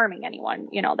aren't harming anyone,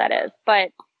 that is. But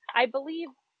I believe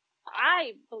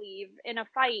in a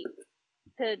fight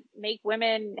to make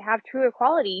women have true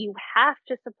equality. You have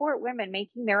to support women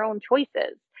making their own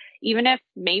choices, even if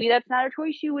maybe that's not a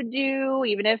choice you would do,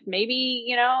 even if maybe,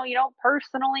 you don't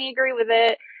personally agree with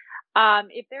it.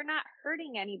 If they're not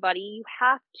hurting anybody, you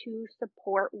have to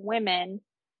support women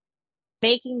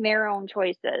making their own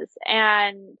choices.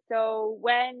 And so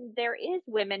when there is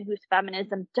women whose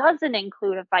feminism doesn't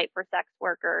include a fight for sex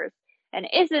workers and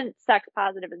isn't sex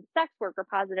positive and sex worker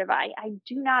positive, I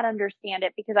do not understand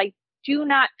it, because I do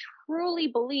not truly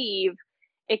believe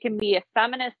it can be a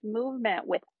feminist movement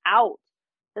without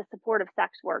the support of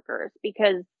sex workers.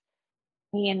 Because,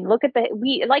 look at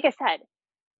like I said,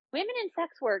 women in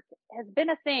sex work has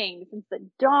been a thing since the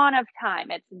dawn of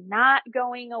time. It's not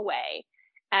going away.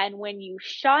 And when you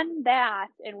shun that,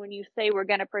 and when you say we're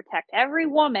going to protect every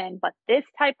woman, but this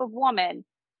type of woman,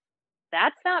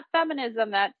 that's not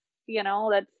feminism. That's,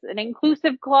 that's an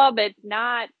inclusive club. It's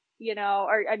not,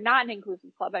 or not an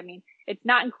inclusive club. I mean, it's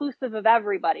not inclusive of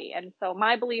everybody. And so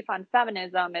my belief on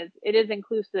feminism is it is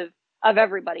inclusive of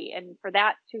everybody. And for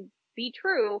that to be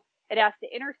true, it has to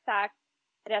intersect.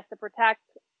 It has to protect,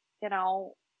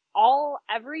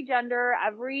 every gender,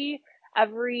 every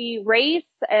race,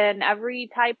 and every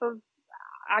type of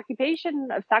occupation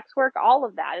of sex work, all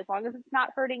of that. As long as it's not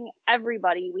hurting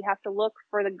everybody, we have to look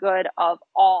for the good of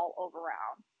all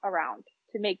around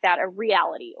to make that a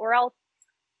reality, or else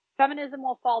feminism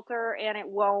will falter and it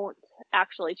won't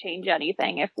actually change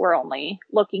anything if we're only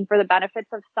looking for the benefits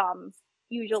of some,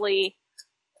 usually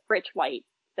rich, white,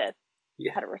 cis,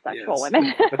 heterosexual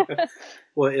women.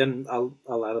 Well, and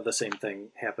a lot of the same thing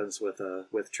happens with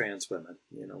trans women.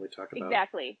 We talk about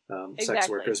sex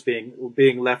workers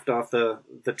being left off the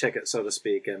ticket, so to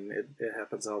speak, and it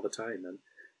happens all the time.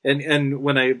 And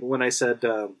when I said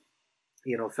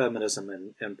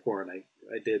feminism and porn, I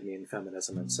did mean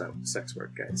feminism and sex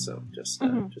work, guys. So just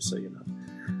so you know.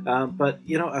 But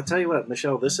I'll tell you what,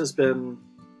 Michelle, this has been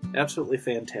absolutely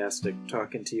fantastic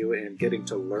talking to you and getting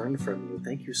to learn from you.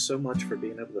 Thank you so much for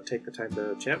being able to take the time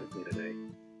to chat with me today.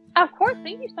 Of course.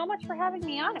 Thank you so much for having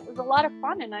me on. It was a lot of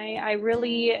fun, and I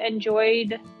really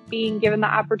enjoyed being given the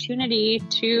opportunity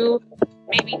to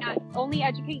maybe not only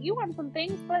educate you on some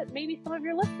things, but maybe some of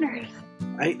your listeners.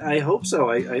 I hope so.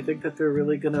 I think that they're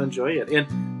really going to enjoy it.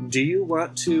 And do you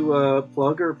want to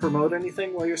plug or promote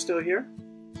anything while you're still here?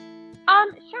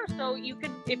 Sure. So you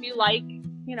could, if you like,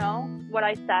 what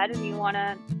I said, and you want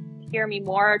to hear me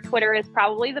more, Twitter is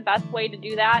probably the best way to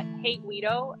do that. Hey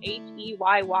Guido, HEYYGUIDO.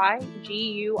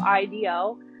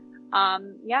 I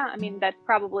mean, that's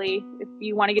probably, if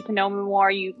you want to get to know me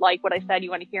more, you like what I said, you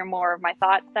want to hear more of my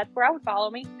thoughts, that's where I would follow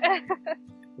me.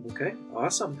 Okay,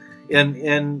 awesome.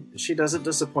 And she doesn't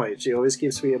disappoint. She always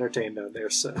keeps me entertained out there.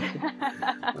 So,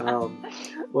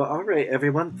 well, all right,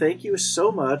 everyone. Thank you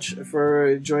so much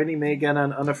for joining me again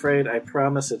on Unafraid. I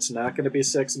promise it's not going to be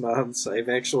 6 months. I've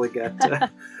actually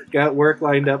got work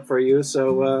lined up for you.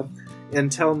 So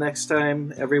until next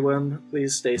time, everyone,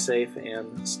 please stay safe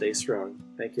and stay strong.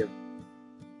 Thank you.